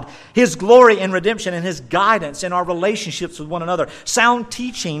God, His glory in redemption, and His guidance in our relationships with one another. Sound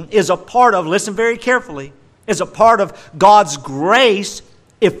teaching is a part of, listen very carefully, is a part of God's grace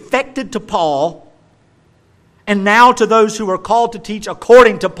effected to Paul and now to those who are called to teach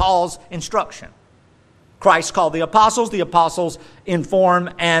according to Paul's instruction. Christ called the apostles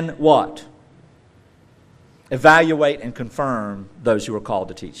inform and what? Evaluate and confirm those who are called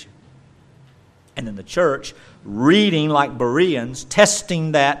to teach. And then the church, reading like Bereans,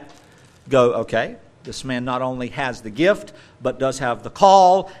 testing that, go, okay, this man not only has the gift, but does have the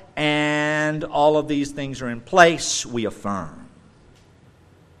call, and all of these things are in place, we affirm.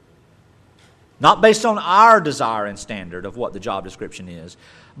 Not based on our desire and standard of what the job description is,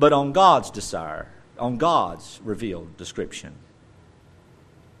 but on God's desire, on God's revealed description.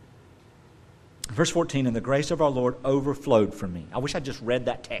 Verse 14, and the grace of our Lord overflowed from me. I wish I just read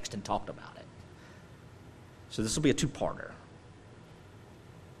that text and talked about it. So this will be a two-parter.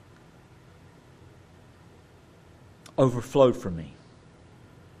 Overflowed from me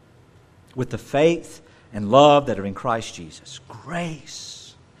with the faith and love that are in Christ Jesus.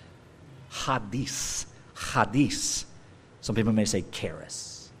 Grace. Hadis. Some people may say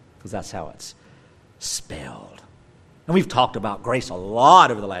charis, because that's how it's spelled. And we've talked about grace a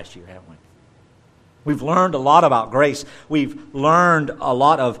lot over the last year, haven't we? We've learned a lot about grace. We've learned a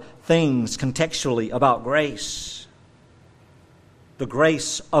lot of things contextually about grace. The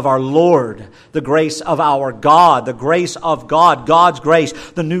grace of our Lord, the grace of our God, the grace of God, God's grace.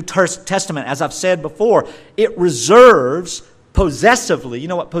 The New Testament, as I've said before, it reserves possessively. You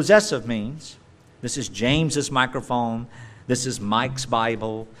know what possessive means? This is James's microphone. This is Mike's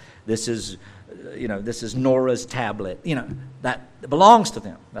Bible. This is Nora's tablet. That belongs to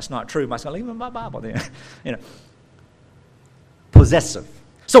them. That's not true. I said, leave them my Bible. Possessive.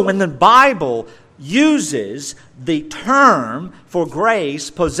 So when the Bible uses the term for grace,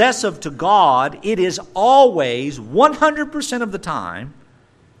 possessive to God, it is always, 100% of the time,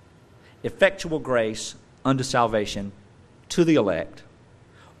 effectual grace unto salvation to the elect,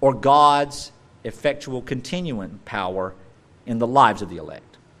 or God's effectual continuing power in the lives of the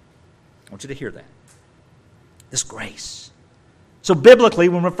elect. I want you to hear that. This grace. So biblically,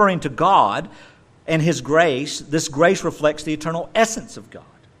 when referring to God and His grace, this grace reflects the eternal essence of God.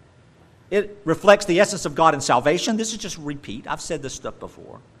 It reflects the essence of God in salvation. This is just repeat. I've said this stuff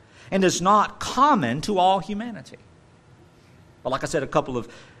before. And is not common to all humanity. But like I said a couple of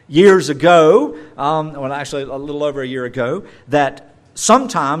years ago, actually a little over a year ago, that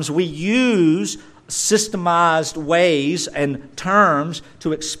sometimes we use systemized ways and terms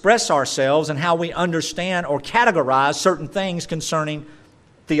to express ourselves and how we understand or categorize certain things concerning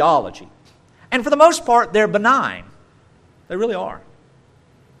theology. And for the most part, they're benign. They really are.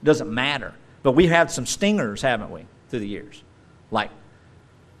 It doesn't matter. But we've had some stingers, haven't we, through the years? Like,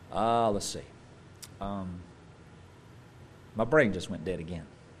 let's see. My brain just went dead again.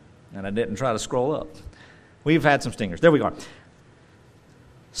 And I didn't try to scroll up. We've had some stingers. There we are.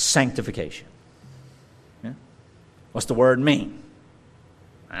 Sanctification. Yeah? What's the word mean?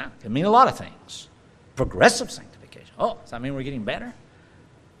 It can mean a lot of things. Progressive sanctification. Oh, does that mean we're getting better?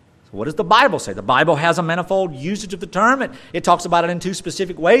 So what does the Bible say? The Bible has a manifold usage of the term. It talks about it in two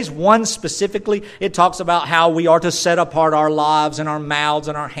specific ways. One specifically, it talks about how we are to set apart our lives and our mouths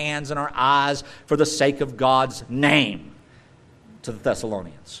and our hands and our eyes for the sake of God's name to the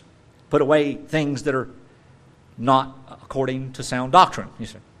Thessalonians. Put away things that are not according to sound doctrine. You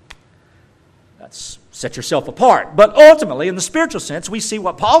see, that's set yourself apart. But ultimately, in the spiritual sense, we see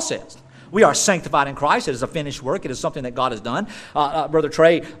what Paul says. We are sanctified in Christ. It is a finished work. It is something that God has done. Brother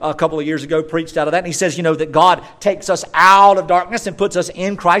Trey, a couple of years ago, preached out of that. And he says, that God takes us out of darkness and puts us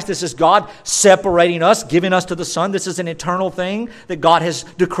in Christ. This is God separating us, giving us to the Son. This is an eternal thing that God has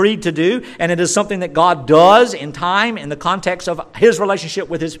decreed to do. And it is something that God does in time in the context of His relationship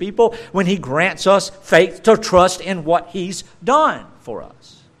with His people when He grants us faith to trust in what He's done for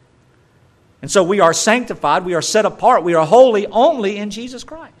us. And so we are sanctified. We are set apart. We are holy only in Jesus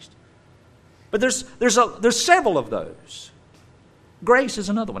Christ. But there's several of those. Grace is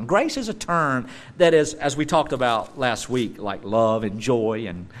another one. Grace is a term that is, as we talked about last week, like love and joy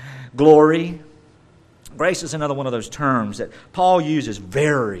and glory. Grace is another one of those terms that Paul uses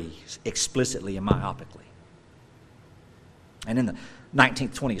very explicitly and myopically. And in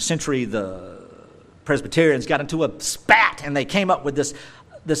 19th, 20th century, the Presbyterians got into a spat, and they came up with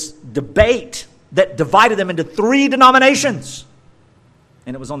this debate that divided them into 3 denominations.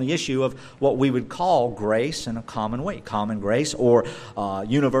 And it was on the issue of what we would call grace in a common way. Common grace, or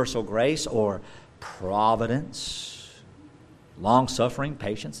universal grace, or providence, long-suffering,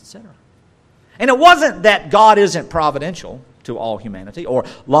 patience, etc. And it wasn't that God isn't providential to all humanity, or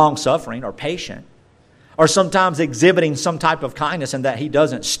long-suffering, or patient, or sometimes exhibiting some type of kindness, and that He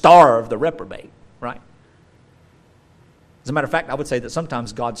doesn't starve the reprobate, right? As a matter of fact, I would say that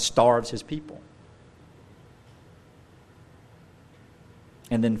sometimes God starves His people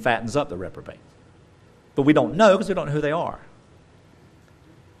and then fattens up the reprobate. But we don't know because we don't know who they are.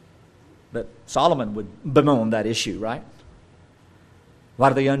 But Solomon would bemoan that issue, right? Why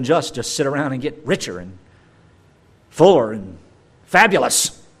do the unjust just sit around and get richer and fuller and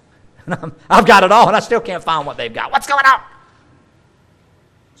fabulous? And I've got it all and I still can't find what they've got. What's going on?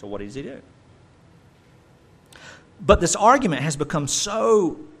 So what does he do? But this argument has become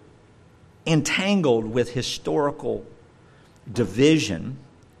so entangled with historical division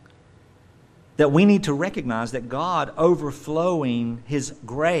that we need to recognize that God overflowing His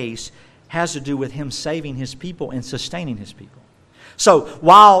grace has to do with Him saving His people and sustaining His people. So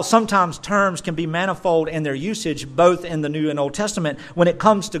while sometimes terms can be manifold in their usage, both in the New and Old Testament, when it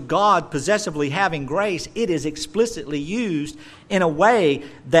comes to God possessively having grace, it is explicitly used in a way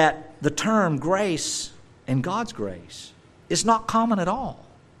that the term grace and God's grace is not common at all.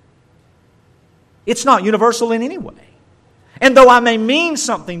 It's not universal in any way. And though I may mean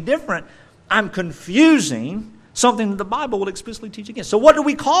something different, I'm confusing something that the Bible will explicitly teach against. So what do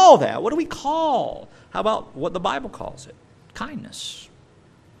we call that? What do we call? How about what the Bible calls it? Kindness.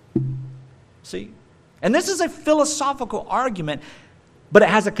 See? And this is a philosophical argument, but it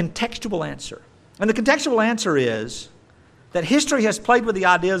has a contextual answer. And the contextual answer is that history has played with the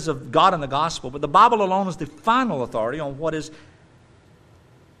ideas of God and the gospel, but the Bible alone is the final authority on what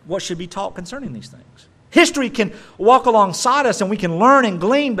should be taught concerning these things. History can walk alongside us and we can learn and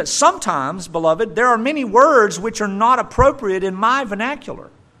glean, but sometimes, beloved, there are many words which are not appropriate in my vernacular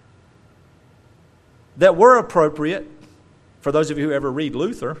that were appropriate for those of you who ever read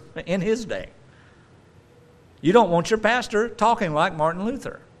Luther in his day. You don't want your pastor talking like Martin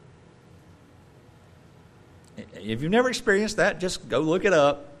Luther. If you've never experienced that, just go look it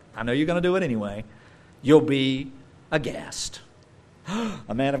up. I know you're going to do it anyway. You'll be aghast.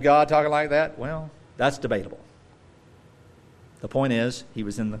 A man of God talking like that? Well, that's debatable. The point is, he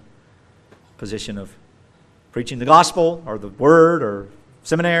was in the position of preaching the gospel or the word or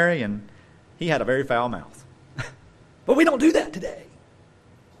seminary, and he had a very foul mouth. But we don't do that today.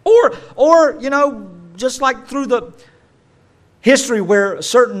 Or just like through the history where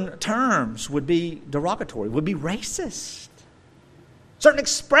certain terms would be derogatory, would be racist. Certain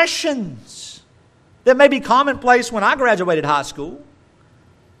expressions that may be commonplace when I graduated high school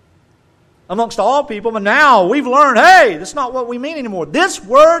amongst all people, but now we've learned, hey, that's not what we mean anymore. This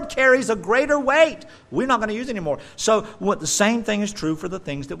word carries a greater weight. We're not going to use it anymore. So the same thing is true for the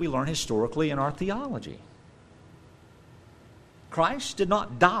things that we learn historically in our theology. Christ did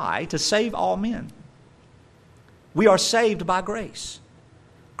not die to save all men. We are saved by grace.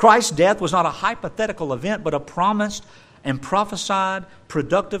 Christ's death was not a hypothetical event, but a promised and prophesied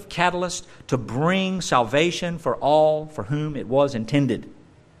productive catalyst to bring salvation for all for whom it was intended.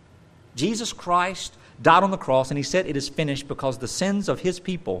 Jesus Christ died on the cross, and He said it is finished because the sins of His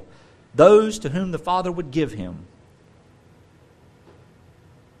people, those to whom the Father would give Him.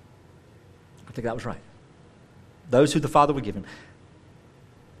 I think that was right. Those who the Father would give Him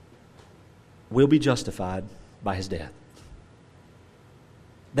will be justified by His death.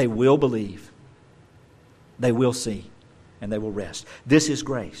 They will believe. They will see. And they will rest. This is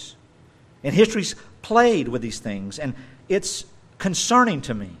grace. And history's played with these things, and it's concerning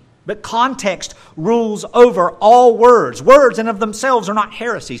to me. But context rules over all words. Words in of themselves are not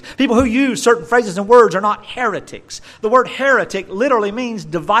heresies. People who use certain phrases and words are not heretics. The word heretic literally means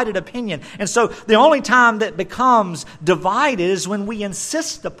divided opinion. And so the only time that becomes divided is when we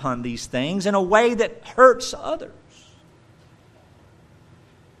insist upon these things in a way that hurts others.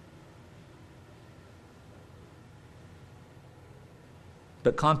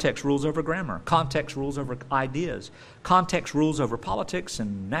 But context rules over grammar. Context rules over ideas. Context rules over politics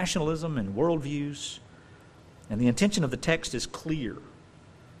and nationalism and worldviews. And the intention of the text is clear.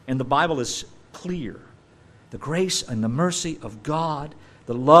 And the Bible is clear. The grace and the mercy of God,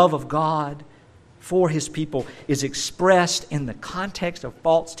 the love of God for His people is expressed in the context of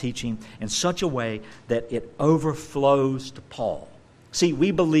false teaching in such a way that it overflows to Paul. See,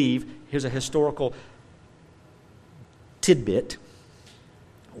 we believe, here's a historical tidbit,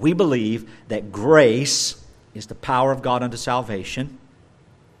 We believe that grace is the power of God unto salvation,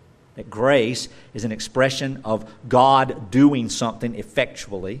 that grace is an expression of God doing something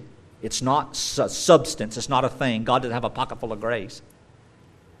effectually. It's not a substance. It's not a thing. God doesn't have a pocket full of grace.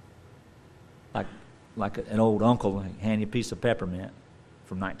 Like an old uncle hand you a piece of peppermint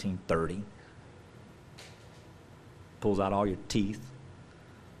from 1930. Pulls out all your teeth.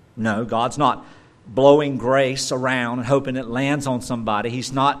 No, God's not blowing grace around and hoping it lands on somebody.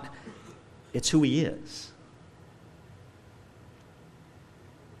 He's not. It's who He is.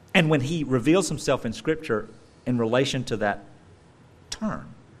 And when He reveals Himself in Scripture in relation to that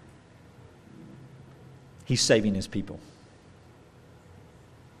term, He's saving His people.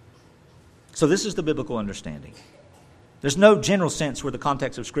 So this is the biblical understanding. There's no general sense where the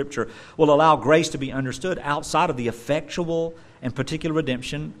context of Scripture will allow grace to be understood outside of the effectual and particular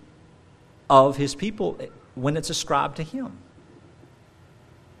redemption of His people when it's ascribed to Him.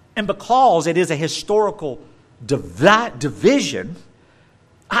 And because it is a historical division,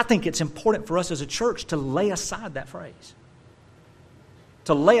 I think it's important for us as a church to lay aside that phrase,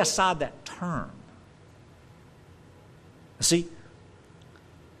 to lay aside that term. See,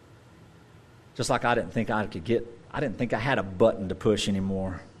 just like I didn't think I had a button to push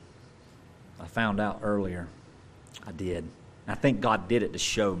anymore. I found out earlier. I did. I think God did it to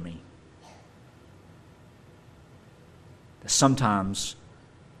show me that sometimes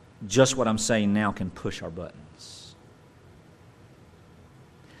just what I'm saying now can push our buttons.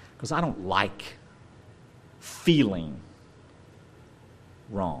 Because I don't like feeling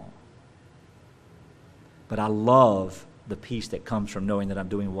wrong. But I love the peace that comes from knowing that I'm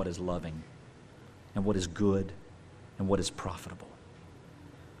doing what is loving and what is good and what is profitable.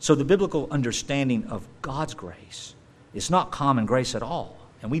 So the biblical understanding of God's grace is not common grace at all.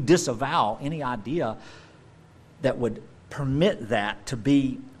 And we disavow any idea that would permit that to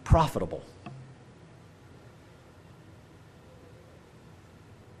be profitable.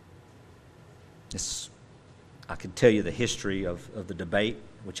 I could tell you the history of the debate,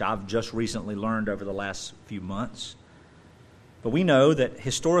 which I've just recently learned over the last few months. But we know that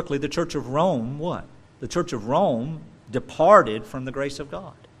historically the Church of Rome, what? The Church of Rome departed from the grace of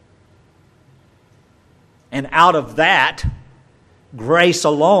God. And out of that grace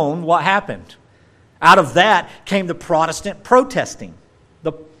alone, what happened? Out of that came the Protestant protesting,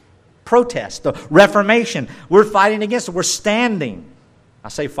 the protest, the Reformation. We're fighting against it. We're standing. I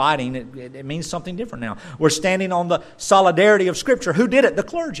say fighting, it means something different now. We're standing on the solidarity of Scripture. Who did it? The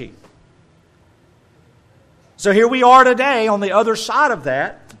clergy. So here we are today on the other side of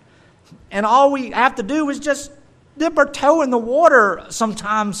that, and all we have to do is just dip our toe in the water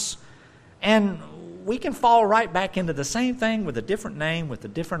sometimes, and we can fall right back into the same thing with a different name, with a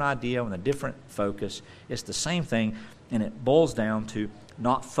different idea, with a different focus. It's the same thing, and it boils down to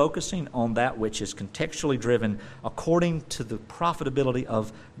not focusing on that which is contextually driven according to the profitability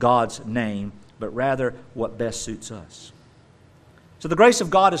of God's name, but rather what best suits us. So the grace of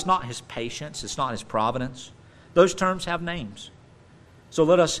God is not His patience, it's not His providence. Those terms have names. So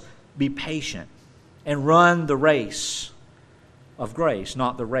let us be patient and run the race of grace,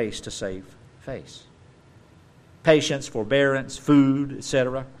 not the race to save face. Patience, forbearance, food,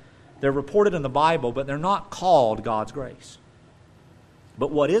 etc. They're reported in the Bible, but they're not called God's grace.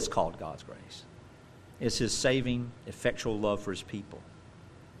 But what is called God's grace is His saving, effectual love for His people.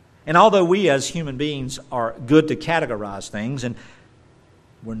 And although we as human beings are good to categorize things, and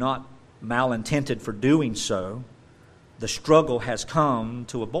we're not malintended for doing so, the struggle has come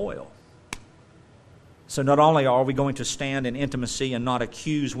to a boil. So not only are we going to stand in intimacy and not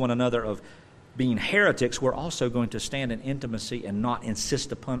accuse one another of being heretics, we're also going to stand in intimacy and not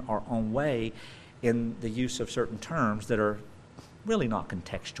insist upon our own way in the use of certain terms that are really not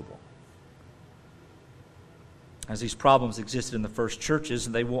contextual. As these problems existed in the first churches,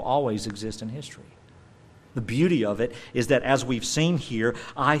 they will always exist in history. The beauty of it is that as we've seen here,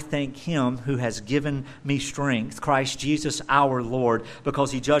 I thank Him who has given me strength, Christ Jesus our Lord,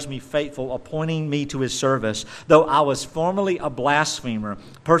 because He judged me faithful, appointing me to His service. Though I was formerly a blasphemer,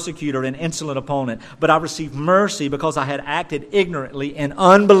 persecutor, and insolent opponent, but I received mercy because I had acted ignorantly in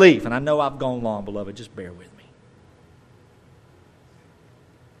unbelief. And I know I've gone long, beloved, just bear with me.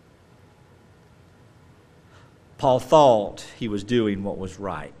 Paul thought he was doing what was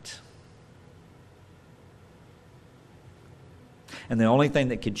right. And the only thing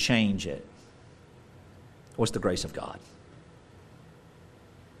that could change it was the grace of God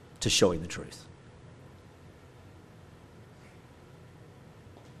to show him the truth.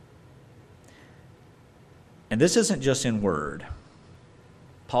 And this isn't just in word.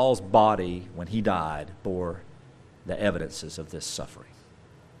 Paul's body, when he died, bore the evidences of this suffering.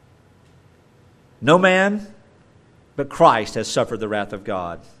 No man but Christ has suffered the wrath of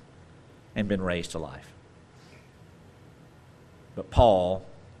God and been raised to life. But Paul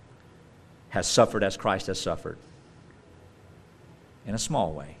has suffered as Christ has suffered, in a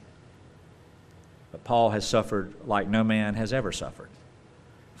small way. But Paul has suffered like no man has ever suffered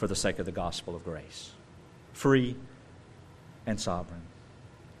for the sake of the gospel of grace, free and sovereign.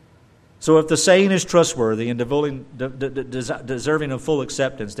 So if the saying is trustworthy and deserving of full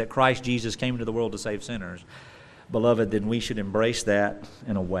acceptance that Christ Jesus came into the world to save sinners, beloved, then we should embrace that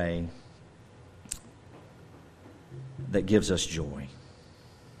in a way that gives us joy.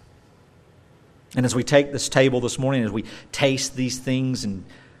 And as we take this table this morning, as we taste these things and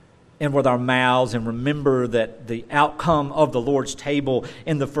with our mouths and remember that the outcome of the Lord's table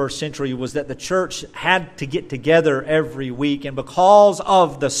in the first century was that the church had to get together every week, and because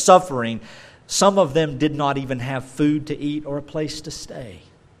of the suffering, some of them did not even have food to eat or a place to stay.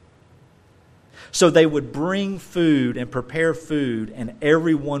 So they would bring food and prepare food, and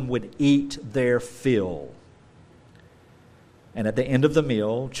everyone would eat their fill. And at the end of the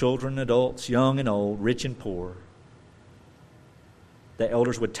meal, children, adults, young and old, rich and poor, the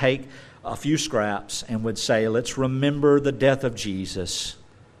elders would take a few scraps and would say, let's remember the death of Jesus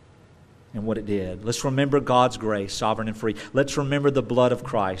and what it did. Let's remember God's grace, sovereign and free. Let's remember the blood of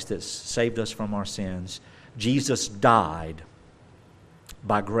Christ that saved us from our sins. Jesus died.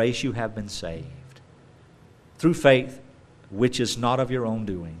 By grace you have been saved, through faith, which is not of your own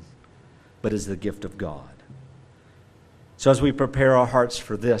doing, but is the gift of God. So as we prepare our hearts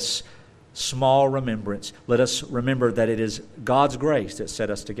for this small remembrance, let us remember that it is God's grace that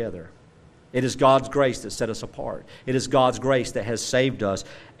set us together. It is God's grace that set us apart. It is God's grace that has saved us,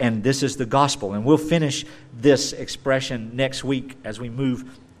 and this is the gospel. And we'll finish this expression next week as we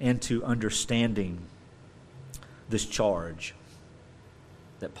move into understanding this charge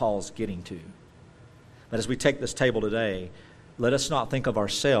that Paul's getting to. But as we take this table today, let us not think of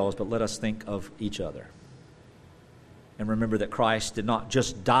ourselves, but let us think of each other. And remember that Christ did not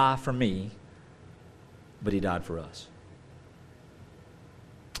just die for me, but He died for us.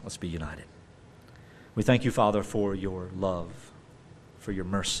 Let's be united. We thank you, Father, for your love, for your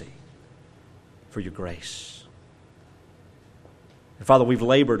mercy, for your grace. And Father, we've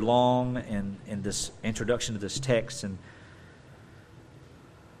labored long in this introduction to this text, and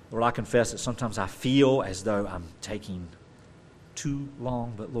Lord, I confess that sometimes I feel as though I'm taking too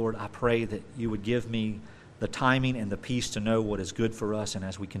long, but Lord, I pray that you would give me the timing and the peace to know what is good for us, and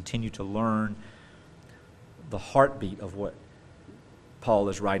as we continue to learn the heartbeat of what Paul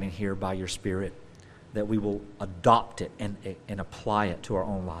is writing here by your Spirit, that we will adopt it and apply it to our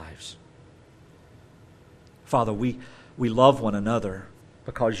own lives. Father, we love one another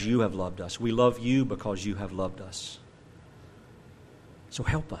because you have loved us. We love you because you have loved us. So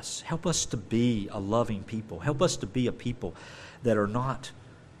help us. Help us to be a loving people. Help us to be a people that are not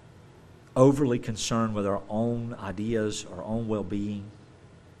overly concerned with our own ideas, our own well-being,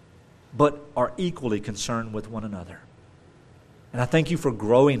 but are equally concerned with one another. And I thank you for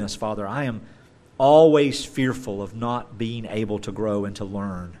growing us, Father. I am always fearful of not being able to grow and to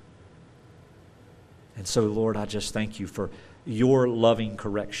learn. And so, Lord, I just thank you for your loving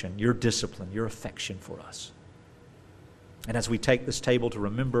correction, your discipline, your affection for us. And as we take this table to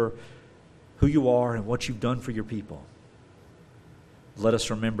remember who you are and what you've done for your people, let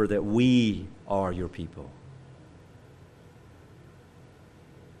us remember that we are your people.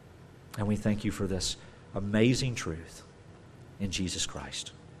 And we thank you for this amazing truth in Jesus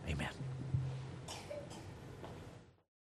Christ. Amen.